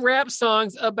the rap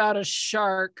songs about a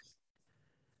shark,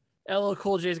 LL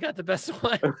Cool J's got the best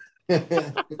one.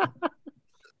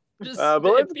 But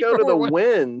let's go to the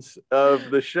wins of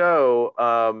the show,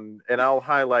 and I'll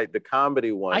highlight the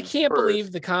comedy one. I can't first.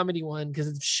 believe the comedy one because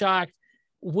I'm shocked.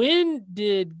 When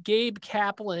did Gabe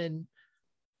Kaplan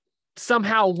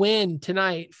somehow win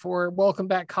tonight for Welcome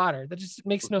Back, Kotter? That just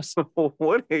makes no sense.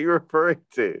 What are you referring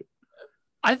to?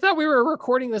 I thought we were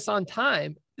recording this on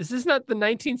time. Is this not the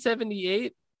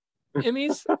 1978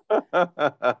 Emmys?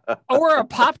 Or a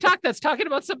pop talk that's talking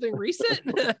about something recent?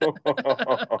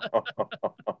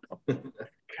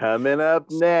 Coming up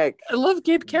next, I love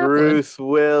Gabe Kaplan. Bruce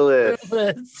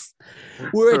Willis.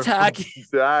 We're talking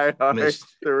Die Hard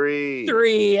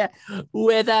 3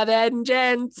 with a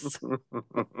vengeance.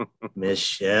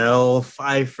 Michelle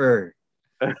Pfeiffer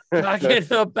Talking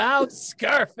about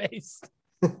Scarface.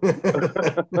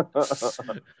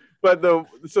 But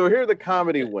so here are the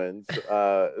comedy wins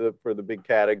for the big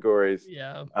categories.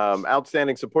 Yeah.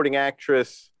 Outstanding supporting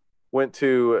actress went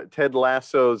to Ted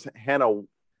Lasso's Hannah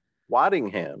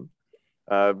Waddingham.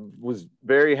 Was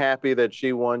very happy that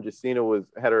she won. Justina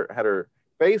had her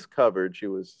face covered. She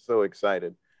was so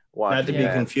excited. Not to be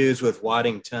confused with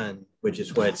Waddington, which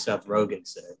is what Seth Rogen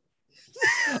said.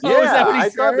 Yeah, I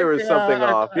thought there was something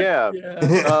off. Yeah.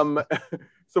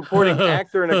 Supporting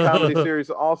actor in a comedy series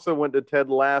also went to Ted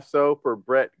Lasso for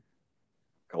Brett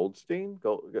Goldstein.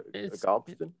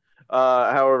 Goldstein.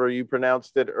 However you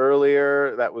pronounced it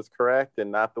earlier, that was correct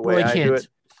and not the way Roy I Kent. do it.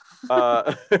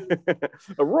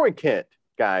 Roy Kent,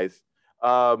 guys.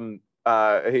 I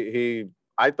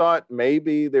thought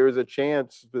maybe there was a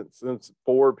chance, since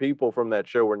 4 people from that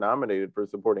show were nominated for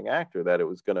supporting actor, that it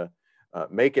was going to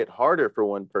make it harder for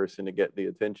one person to get the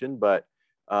attention. But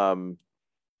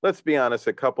let's be honest,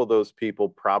 a couple of those people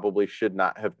probably should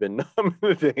not have been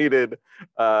nominated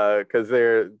because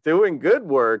they're doing good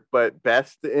work, but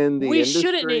best in the industry.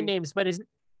 Shouldn't name names, but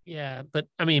but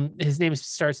I mean, his name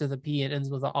starts with a P and ends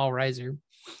with an All Riser.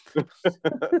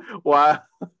 Wow.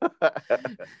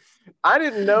 I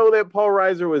didn't know that Paul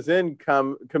Reiser was in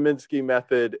Kaminsky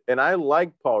Method, and I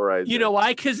like Paul Reiser. You know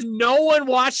why? Because no one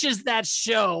watches that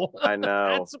show. I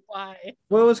know. That's why.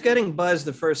 Well, it was getting buzz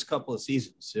the first couple of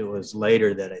seasons. It was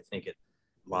later that I think it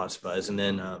lost buzz. And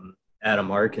then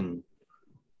Adam Arkin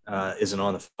isn't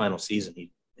on the final season.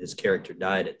 His character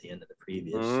died at the end of the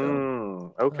previous.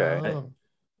 Okay. Oh.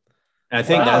 I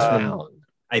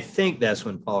think that's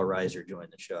when Paul Reiser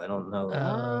joined the show. I don't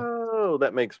know. Oh,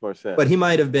 that makes more sense. But he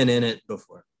might have been in it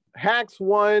before. Hacks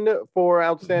won for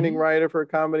Outstanding Writer for a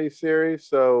Comedy Series.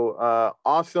 So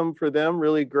awesome for them.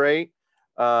 Really great.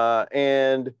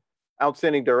 And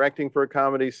Outstanding Directing for a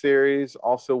Comedy Series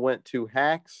also went to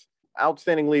Hacks.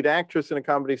 Outstanding Lead Actress in a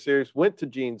Comedy Series went to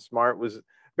Jean Smart. Was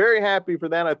very happy for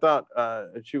that. I thought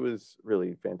she was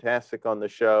really fantastic on the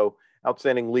show.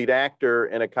 Outstanding Lead Actor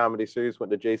in a Comedy Series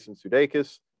went to Jason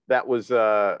Sudeikis. That was,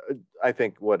 I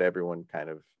think, what everyone kind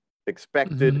of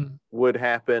expected would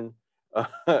happen.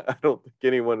 I don't think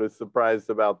anyone was surprised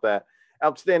about that.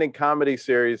 Outstanding Comedy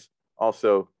Series,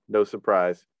 also no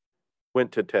surprise,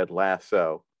 went to Ted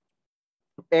Lasso.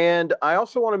 And I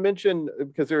also want to mention,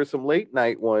 because there are some late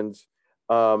night ones,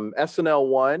 SNL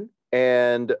won,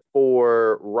 and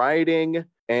for writing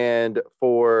and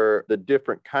for the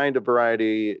different kind of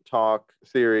variety talk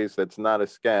series that's not a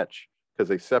sketch, because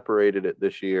they separated it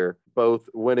this year, both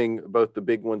the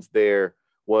big ones there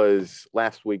was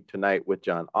Last Week Tonight with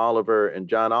John Oliver. And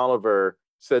John Oliver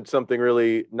said something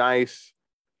really nice,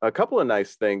 a couple of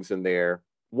nice things in there.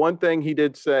 One thing he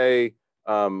did say,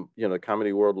 the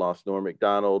comedy world lost Norm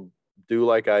Macdonald. Do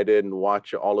like I did and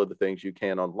watch all of the things you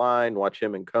can online, watch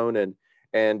him and Conan.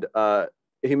 And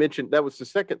he mentioned, that was the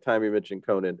second time he mentioned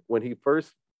Conan. When he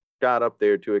first got up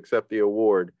there to accept the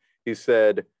award, he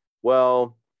said,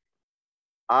 well,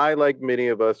 I, like many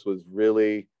of us, was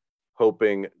really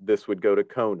hoping this would go to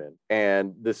Conan,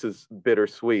 and this is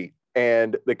bittersweet.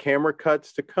 And the camera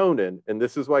cuts to Conan, and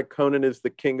this is why Conan is the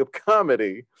king of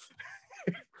comedy.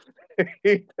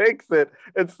 He takes it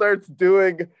and starts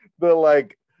doing the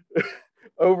like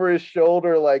over his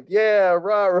shoulder, like, yeah,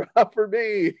 rah, rah for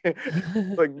me.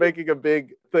 Like making a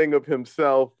big thing of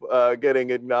himself getting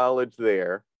acknowledged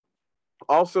there.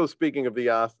 Also, speaking of the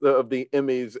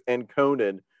Emmys and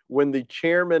Conan, when the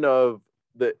chairman of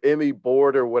the Emmy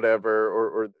board or whatever,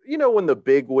 or when the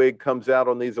big wig comes out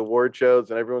on these award shows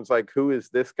and everyone's like, who is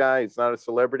this guy? He's not a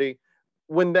celebrity.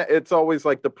 When it's always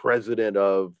like the president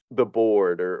of the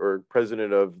board or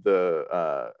president of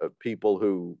the people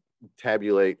who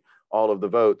tabulate all of the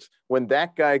votes. When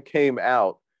that guy came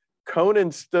out,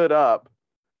 Conan stood up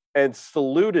and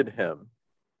saluted him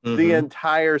the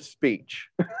entire speech.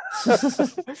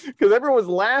 Because everyone was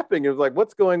laughing. It was like,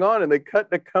 what's going on? And they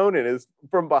cut to Conan is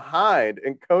from behind,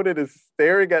 and Conan is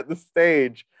staring at the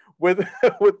stage with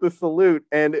the salute.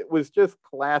 And it was just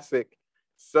classic.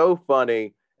 So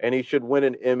funny. And he should win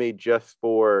an Emmy just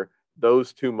for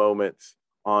those two moments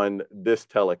on this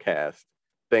telecast.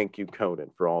 Thank you,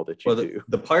 Conan, for all that you do.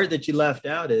 The part that you left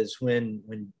out is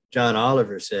when John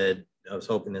Oliver said, I was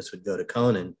hoping this would go to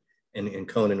Conan, and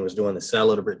Conan was doing the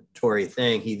celebratory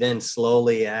thing. He then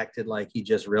slowly acted like he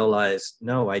just realized,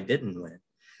 no, I didn't win.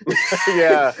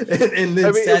 Yeah. and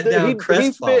then sat down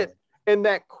crestfallen. In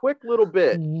that quick little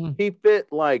bit, he fit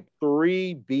like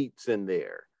 3 beats in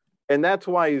there. And that's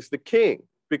why he's the king.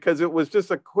 Because it was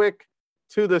just a quick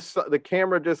to the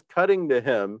camera just cutting to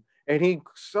him, and he's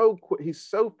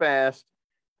so fast,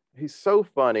 he's so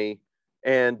funny,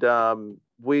 and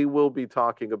we will be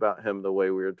talking about him the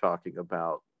way we were talking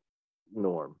about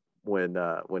Norm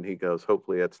when he goes.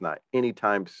 Hopefully, it's not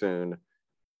anytime soon.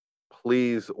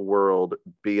 Please, world,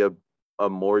 be a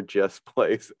more just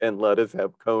place, and let us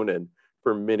have Conan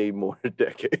for many more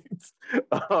decades.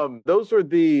 Those are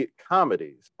the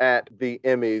comedies at the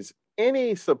Emmys.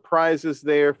 Any surprises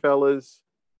there, fellas?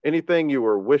 Anything you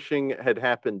were wishing had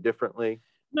happened differently?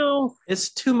 No,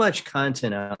 it's too much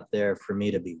content out there for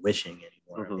me to be wishing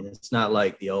anymore. I mean, it's not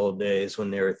like the old days when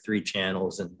there were 3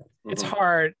 channels and it's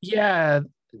hard. Yeah.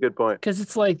 Good point. Because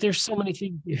it's like there's so many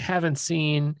things you haven't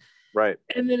seen. Right.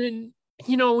 And then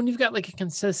when you've got like a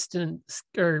consistent,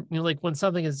 or like when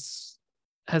something has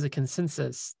a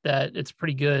consensus that it's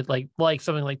pretty good, like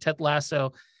something like Ted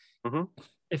Lasso.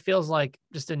 It feels like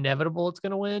just inevitable it's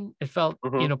going to win. It felt,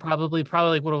 probably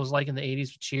like what it was like in the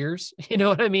 80s with Cheers. You know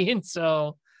what I mean?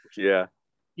 So,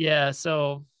 yeah.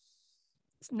 So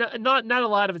it's not a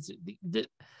lot of it's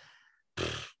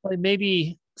Like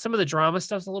maybe some of the drama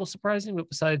stuff's a little surprising, but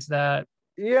besides that,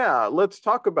 Yeah, let's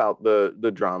talk about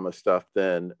the drama stuff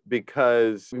then,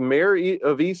 because Mayor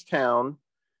of Easttown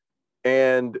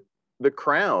and The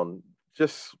Crown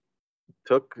just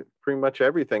took pretty much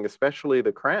everything, especially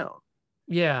The Crown.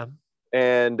 yeah.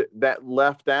 And that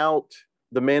left out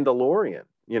The Mandalorian.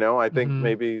 I think Mhm.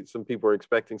 maybe some people are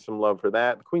expecting some love for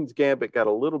that. Queen's Gambit got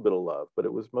a little bit of love, but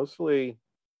it was mostly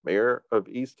Mayor of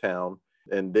Easttown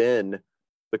and then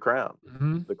The Crown.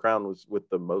 Mhm. The Crown was with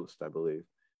the most, I believe.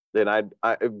 Then I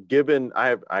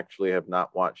have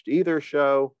not watched either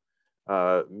show.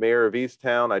 Mayor of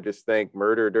Easttown, I just think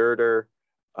murder dirter.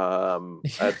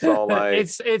 That's all I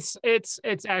It's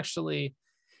actually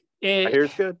hear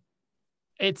it's good.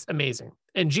 it's amazing.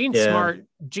 And Gene Yeah.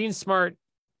 Smart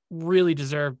really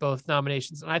deserved both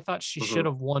nominations, and I thought she Mhm. should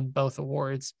have won both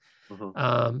awards.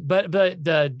 Mhm. But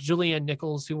the Julianne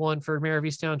Nichols who won for Mayor of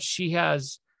Easttown, she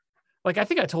has, like, I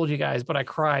think I told you guys, but I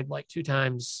cried like 2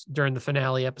 times during the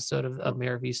finale episode of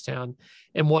Mayor of Easttown,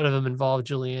 and one of them involved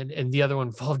Julianne, and the other one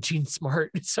involved Gene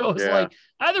Smart. So it was Yeah. like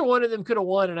either one of them could have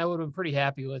won, and I would have been pretty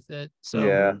happy with it. So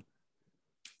Yeah.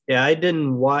 Yeah, I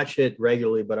didn't watch it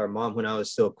regularly, but our mom, when I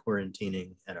was still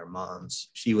quarantining at our mom's,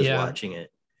 she was Yeah. watching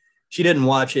it. She didn't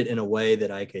watch it in a way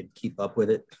that I could keep up with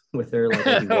it with her. Like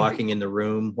I'd be walking in the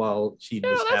room while she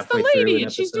was that's halfway the through lady, an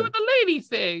and she's episode. doing the lady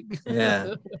thing.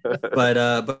 Yeah.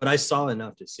 But I saw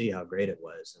enough to see how great it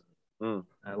was. Mm.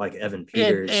 I like Evan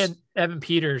Peters. And Evan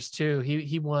Peters too.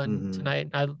 He won Mhm. tonight.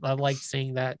 I liked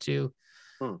seeing that too.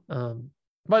 Hmm.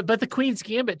 But the Queen's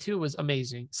Gambit too was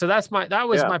amazing. So that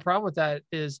was Yeah. my problem with that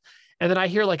is, and then I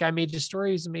hear like I Made Your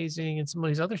Story is amazing and some of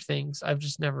these other things I've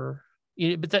just never.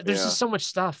 There's Yeah. just so much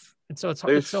stuff, and so it's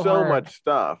There's it's so so hard. much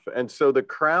stuff. And so the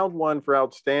Crown won for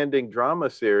Outstanding Drama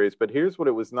Series, but here's what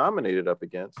it was nominated up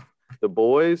against. The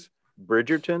Boys,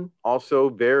 Bridgerton, also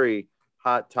very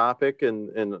hot topic in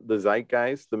the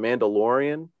zeitgeist. The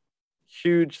Mandalorian,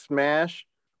 huge smash.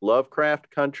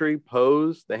 Lovecraft Country,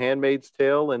 Pose, The Handmaid's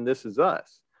Tale, and This Is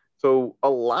Us. So a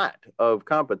lot of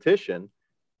competition.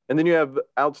 And then you have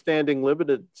Outstanding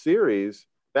Limited Series.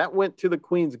 That went to the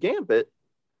Queen's Gambit,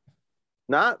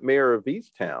 not Mayor of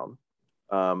Easttown.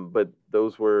 But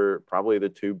those were probably the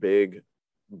two big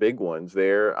ones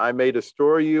there. I May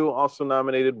Destroy You, also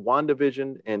nominated,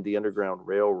 WandaVision, and The Underground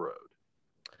Railroad.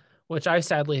 Which I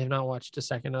sadly have not watched a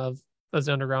second of. As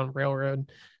the Underground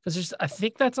Railroad, because I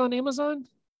think that's on Amazon.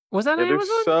 Was that on There's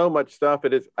Amazon? so much stuff.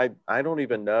 It is. I don't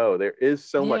even know. There is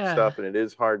so much Yeah. stuff, and it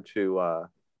is hard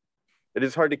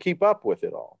to keep up with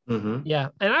it all. Mhm. Yeah,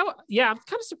 and I'm kind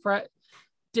of surprised.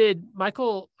 Did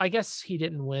Michael? I guess he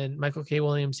didn't win. Michael K.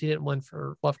 Williams. He didn't win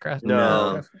for Lovecraft.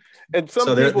 No. And some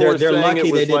So they're- people were they're saying lucky it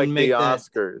they was didn't like the make that.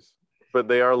 Oscars, but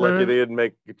they are lucky they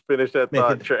didn't finish that Make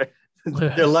thought, it- Trey.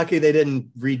 They're lucky they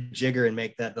didn't rejigger and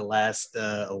make that the last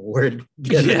award.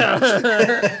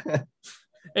 Yeah.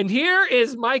 And here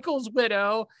is Michael's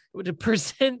widow to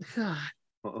present the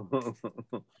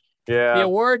Yeah,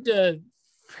 award to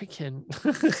freaking.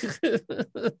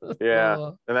 yeah.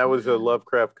 Oh. And that was a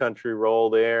Lovecraft Country role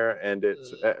there, and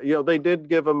it's they did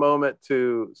give a moment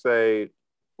to say,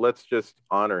 let's just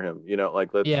honor him,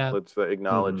 let's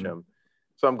acknowledge Mhm. him.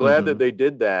 So I'm glad Mhm. that they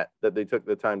did that they took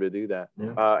the time to do that.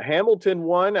 Yeah. Hamilton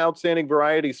won Outstanding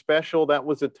Variety Special. That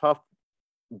was a tough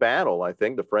battle, I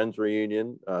think. The Friends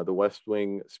reunion, the West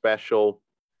Wing special,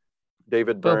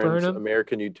 David Bo Byrne's Burnham.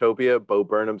 American Utopia, Bo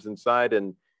Burnham's inside,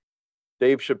 and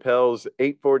Dave Chappelle's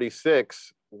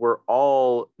 846 were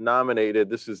all nominated.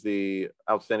 This is the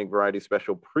Outstanding Variety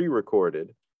Special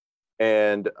pre-recorded.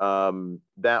 And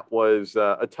that was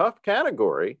a tough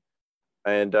category.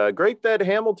 And great that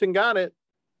Hamilton got it.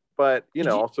 But,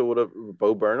 also would have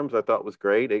Bo Burnham's I thought was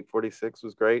great. 846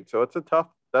 was great. So that's a tough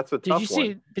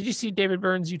one. Did you see David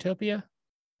Byrne's Utopia?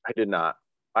 I did not.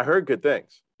 I heard good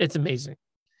things. It's amazing.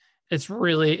 And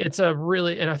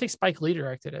I think Spike Lee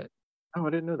directed it. Oh, I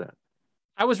didn't know that.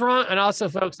 I was wrong. And also,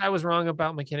 folks, I was wrong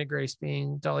about McKenna Grace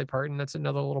being Dolly Parton. That's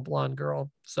another little blonde girl.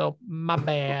 So my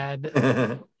bad.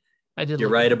 I did. You're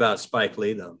look right it about Spike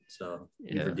Lee, though. So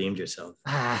Yeah. you've redeemed yourself.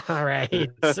 up. All right.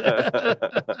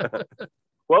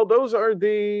 Well, those are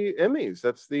the Emmys.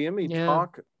 That's the Emmy Yeah.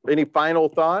 talk. Any final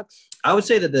thoughts? I would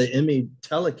say that the Emmy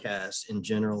telecast in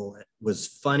general was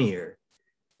funnier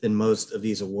than most of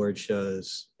these award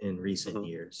shows in recent Mhm.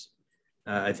 years.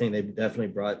 I think they definitely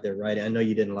brought their right. I know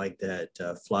you didn't like that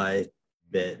fly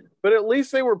bit. But at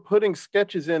least they were putting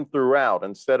sketches in throughout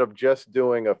instead of just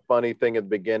doing a funny thing at the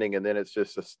beginning and then it's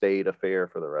just a staid affair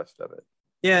for the rest of it.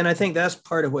 Yeah, and I think that's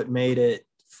part of what made it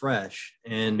fresh.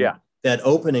 And Yeah. that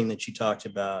opening that you talked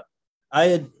about,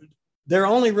 there are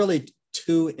only really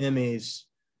 2 Emmys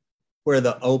where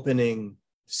the opening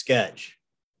sketch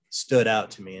stood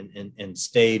out to me and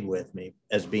stayed with me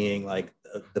as being like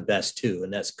the best two.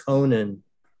 And that's Conan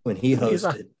when he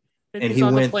hosted. And he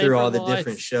went through all the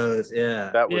different shows. Yeah.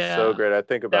 That was so great. I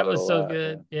think about it a lot. That was so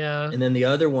good. Yeah. And then the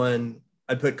other one,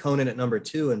 I put Conan at number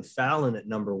 2 and Fallon at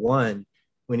number 1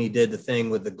 when he did the thing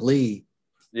with the Glee.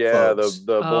 Yeah, folks.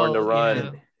 the Born to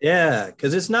Run. Yeah,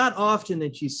 because it's not often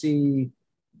that you see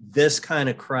this kind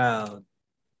of crowd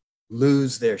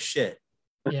lose their shit.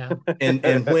 Yeah.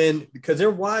 And when, because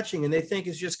they're watching and they think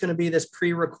it's just going to be this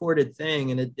pre-recorded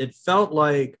thing. And it felt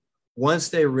like once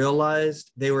they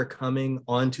realized they were coming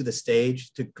onto the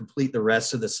stage to complete the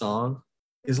rest of the song,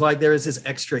 it's like there was this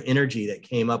extra energy that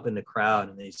came up in the crowd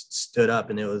and they stood up,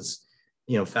 and it was,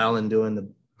 you know, Fallon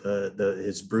doing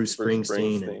his Bruce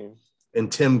Springsteen.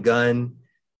 And Tim Gunn,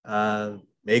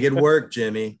 make it work,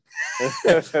 Jimmy.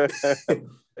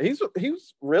 He's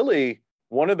really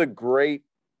one of the great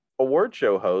award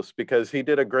show hosts because he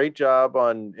did a great job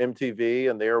on MTV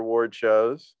and their award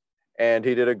shows. And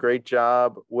he did a great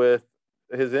job with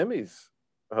his Emmys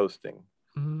hosting.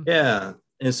 Yeah.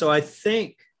 And so I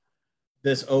think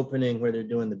this opening where they're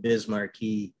doing the Biz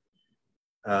Markie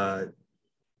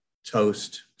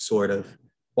toast, sort of,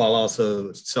 while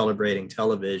also celebrating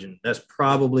television, that's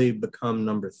probably become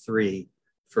number 3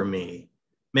 for me.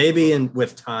 Maybe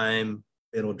with time,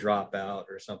 it'll drop out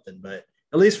or something. But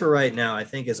at least for right now, I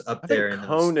think it's up there.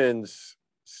 Conan's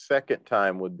second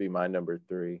time would be my number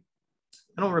 3.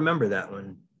 I don't remember that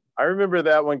one. I remember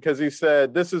that one because he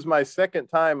said, "This is my second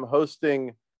time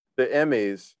hosting the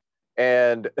Emmys.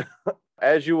 And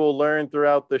as you will learn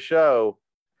throughout the show,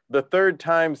 the third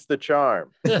time's the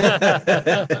charm." And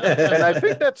I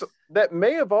think that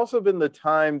may have also been the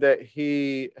time that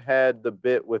he had the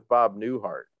bit with Bob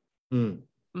Newhart,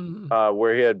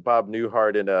 where he had Bob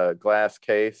Newhart in a glass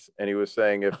case. And he was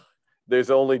saying if there's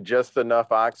only just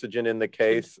enough oxygen in the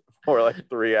case for like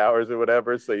 3 hours or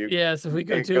whatever, so you if we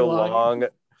go too long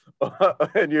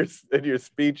in your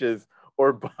speeches,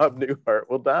 or Bob Newhart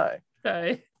will die.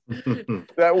 Okay.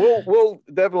 That we'll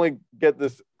definitely get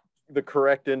the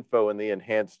correct info in the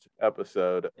enhanced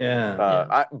episode.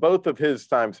 Both of his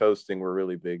times hosting were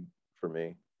really big for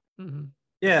me.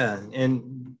 Yeah,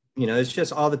 and you know, it's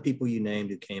just all the people you named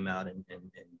who came out and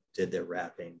did their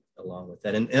rapping along with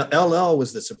that. And LL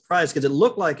was the surprise because it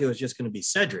looked like it was just going to be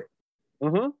Cedric.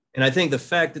 And I think the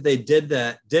fact that they did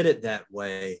it that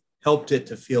way helped it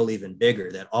to feel even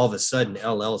bigger, that all of a sudden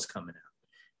LL's coming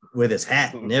out with his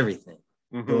hat and everything,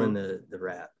 doing the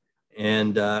rap.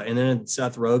 And then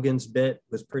Seth Rogen's bit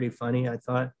was pretty funny, I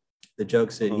thought, the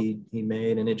jokes that he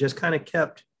made, and it just kind of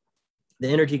the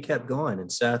energy kept going.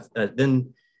 And Seth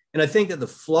and I think that the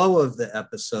flow of the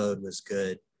episode was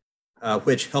good,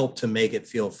 which helped to make it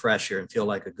feel fresher and feel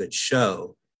like a good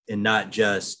show, and not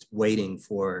just waiting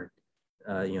for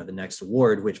the next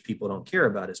award, which people don't care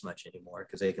about as much anymore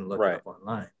because they can look it up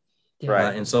online.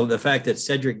 And so the fact that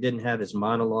Cedric didn't have his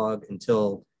monologue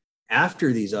until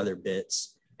after these other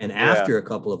bits and after a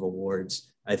couple of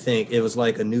awards, I think it was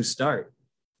like a new start.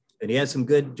 And he had some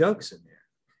good jokes in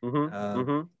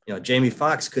there. Jamie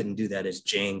Foxx couldn't do that as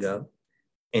Django,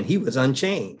 and he was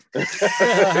unchained. So,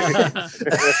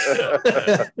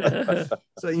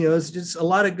 it's just a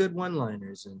lot of good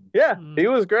one-liners. He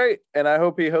was great. And I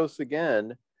hope he hosts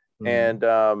again. And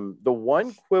the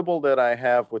one quibble that I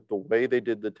have with the way they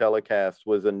did the telecast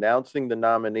was announcing the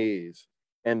nominees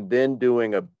and then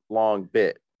doing a long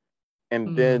bit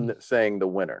and then saying the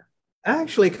winner. I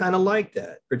actually kind of like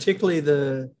that, particularly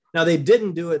now they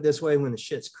didn't do it this way when the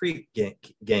Schitt's Creek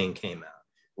gang came out,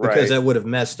 because that would have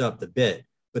messed up the bit.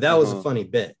 But that was a funny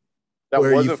bit. That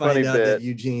where was you a funny find out bit. that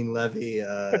Eugene Levy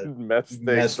messed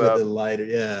with the lighter.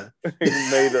 Yeah.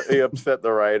 he upset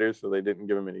the writers, so they didn't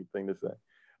give him anything to say.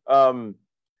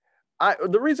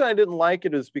 The reason I didn't like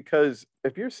it is because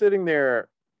if you're sitting there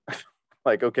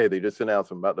like, okay, they just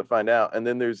announced I'm about to find out, and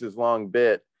then there's this long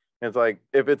bit, and it's like,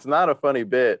 if it's not a funny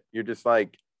bit, you're just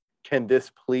like, can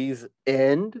this please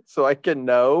end so I can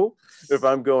know if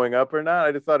I'm going up or not?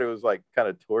 I just thought it was like kind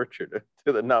of torture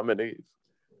to the nominees.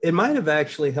 It might have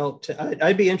actually helped.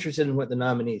 I'd be interested in what the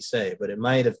nominees say, but it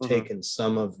might have taken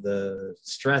some of the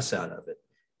stress out of it,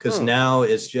 because now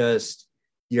it's just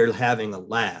you're having a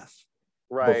laugh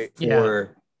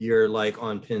before you're like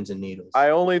on pins and needles. I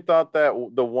only thought that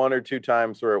the one or two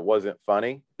times where it wasn't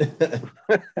funny. And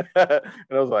I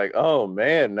was like, oh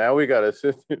man, now we got to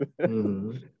sit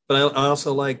through. But I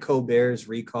also like Colbert's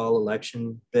recall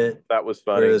election bit. That was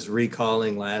funny. Where it was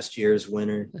recalling last year's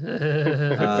winner.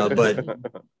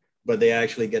 But they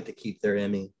actually get to keep their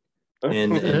Emmy.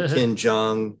 And Ken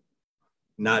Jeong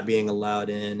not being allowed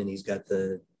in, and he's got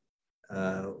the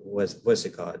what's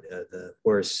it called? The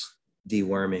horse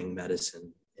deworming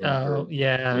medicine. Oh,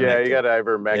 yeah. Yeah, you got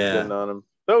ivermectin on them.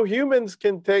 So humans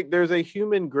can take, there's a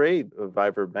human grade of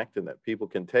ivermectin that people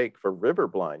can take for river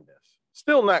blindness.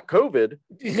 Still not COVID,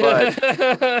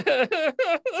 but,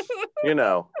 you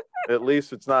know, at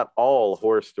least it's not all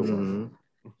horse deworming.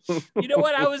 You know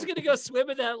what? I was going to go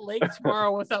swim in that lake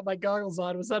tomorrow without my goggles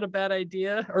on. Was that a bad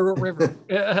idea? Or a river?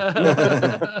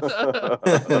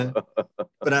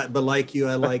 But like you,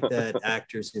 I like that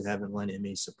actors who haven't won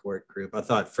Emmy support group. I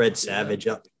thought Fred Savage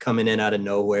coming in out of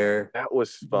nowhere. That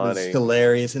was funny. Was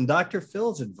hilarious. And Dr.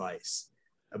 Phil's advice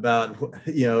about,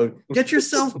 you know, get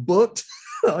yourself booked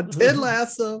on Ted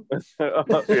Lasso.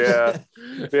 Yeah.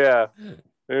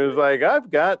 It was like,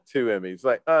 I've got 2 Emmys.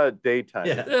 Like, daytime.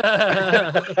 Yeah.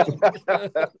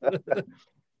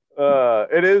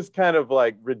 It is kind of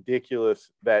like ridiculous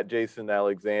that Jason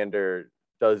Alexander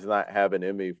does not have an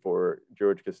Emmy for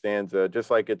George Costanza, just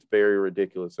like it's very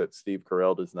ridiculous that Steve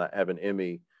Carell does not have an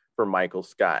Emmy for Michael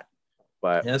Scott.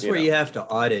 But that's where you have to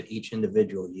audit each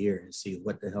individual year and see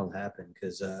what the hell happened.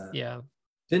 Because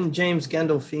didn't James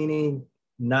Gandolfini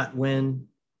not win,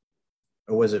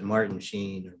 or was it Martin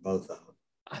Sheen, or both of them?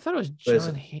 I thought it was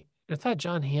John. I thought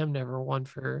John Hamm never won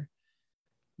for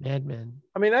Mad Men.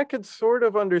 I mean, I could sort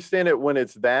of understand it when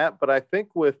it's that, but I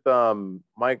think with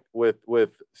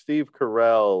with Steve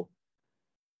Carell,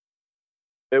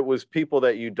 it was people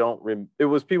that you don't. It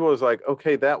was people who was like,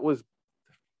 okay, that was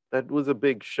a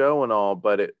big show and all,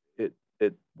 but it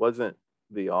wasn't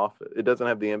The Office. It doesn't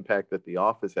have the impact that The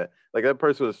Office had. Like, that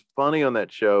person was funny on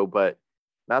that show, but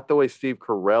not the way Steve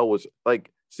Carell was.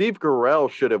 Like, Steve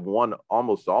Carell should have won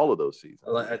almost all of those seasons.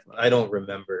 I don't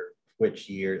remember which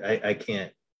year. I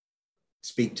can't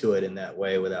speak to it in that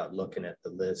way without looking at the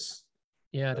list.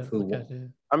 Yeah,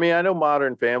 I mean, I know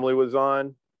Modern Family was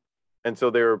on, and so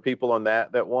there were people on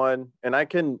that won, and I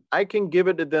can give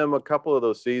it to them a couple of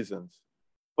those seasons,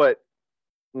 but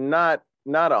not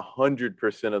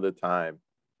 100% of the time,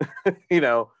 you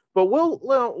know. But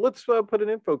let's put an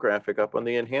infographic up on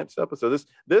the enhanced episode.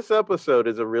 This episode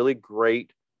is a really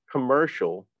great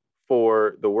commercial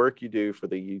for the work you do for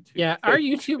the YouTube. Yeah, our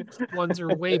YouTube ones are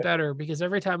way better because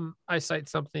every time I cite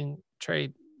something,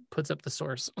 Trey puts up the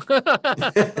source.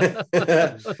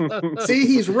 See,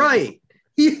 he's right.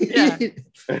 Yeah.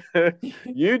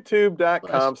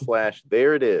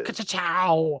 YouTube.com/thereitis.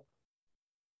 Ka-cha-chow.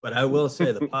 But I will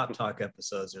say the Pop Talk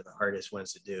episodes are the hardest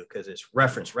ones to do because it's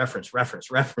reference.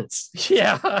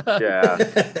 Yeah. Yeah.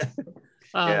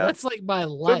 That's like my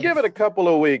life. So give it a couple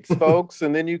of weeks, folks,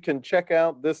 and then you can check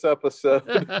out this episode.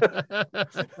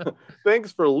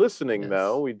 Thanks for listening,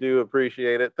 though. We do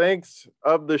appreciate it. Thanks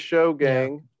of the show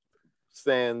gang,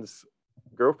 sans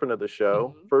girlfriend of the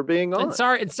show, for being on. And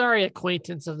sorry,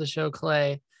 acquaintance of the show,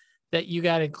 Clay, that you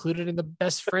got included in the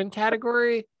best friend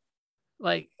category.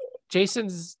 Like,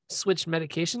 Jason's switched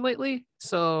medication lately,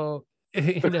 so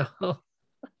you know.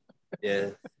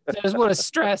 Yeah. So I just want to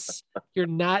stress you're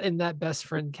not in that best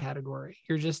friend category.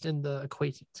 You're just in the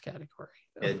acquaintance category.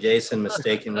 Yeah, Jason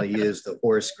mistakenly used the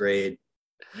horse grade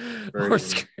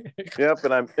version. Yep,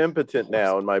 and I'm impotent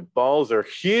now, and my balls are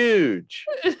huge.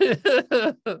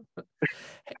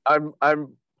 I'm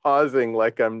pausing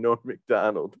like I'm Norm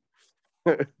Macdonald.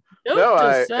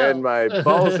 And my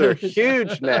balls are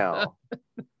huge now.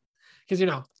 Because, you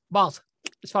know, balls.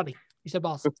 It's funny. You said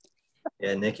balls.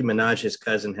 Yeah, Nicki Minaj's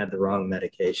cousin had the wrong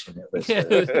medication. It was,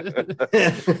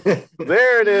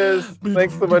 There it is.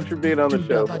 Thanks so much for being on the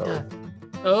show.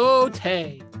 Oh,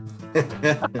 Tay.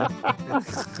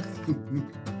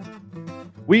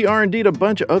 We are indeed a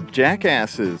bunch of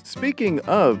jackasses. Speaking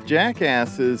of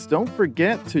jackasses, don't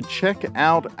forget to check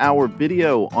out our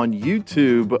video on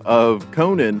YouTube of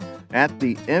Conan at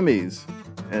the Emmys.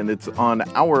 And it's on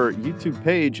our YouTube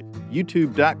page,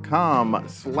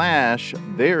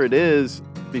 youtube.com/thereitis.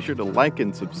 Be sure to like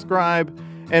and subscribe.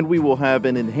 And we will have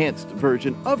an enhanced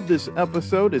version of this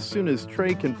episode as soon as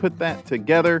Trey can put that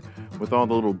together with all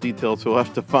the little details he'll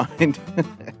have to find.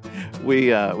 We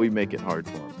make it hard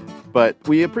for him. But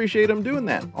we appreciate him doing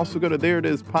that. Also go to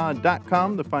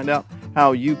thereitispod.com to find out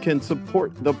how you can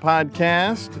support the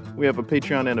podcast. We have a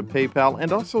Patreon and a PayPal,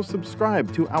 and also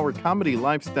subscribe to our comedy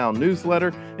lifestyle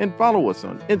newsletter and follow us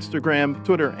on Instagram,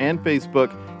 Twitter, and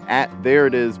Facebook at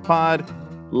thereitispod.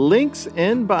 Links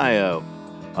in bio.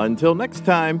 Until next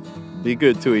time, be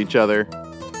good to each other.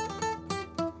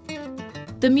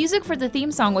 The music for the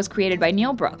theme song was created by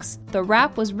Neil Brooks. The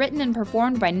rap was written and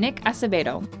performed by Nick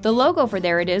Acevedo. The logo for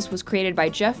There It Is was created by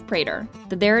Jeff Prater.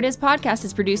 The There It Is podcast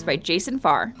is produced by Jason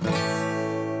Farr.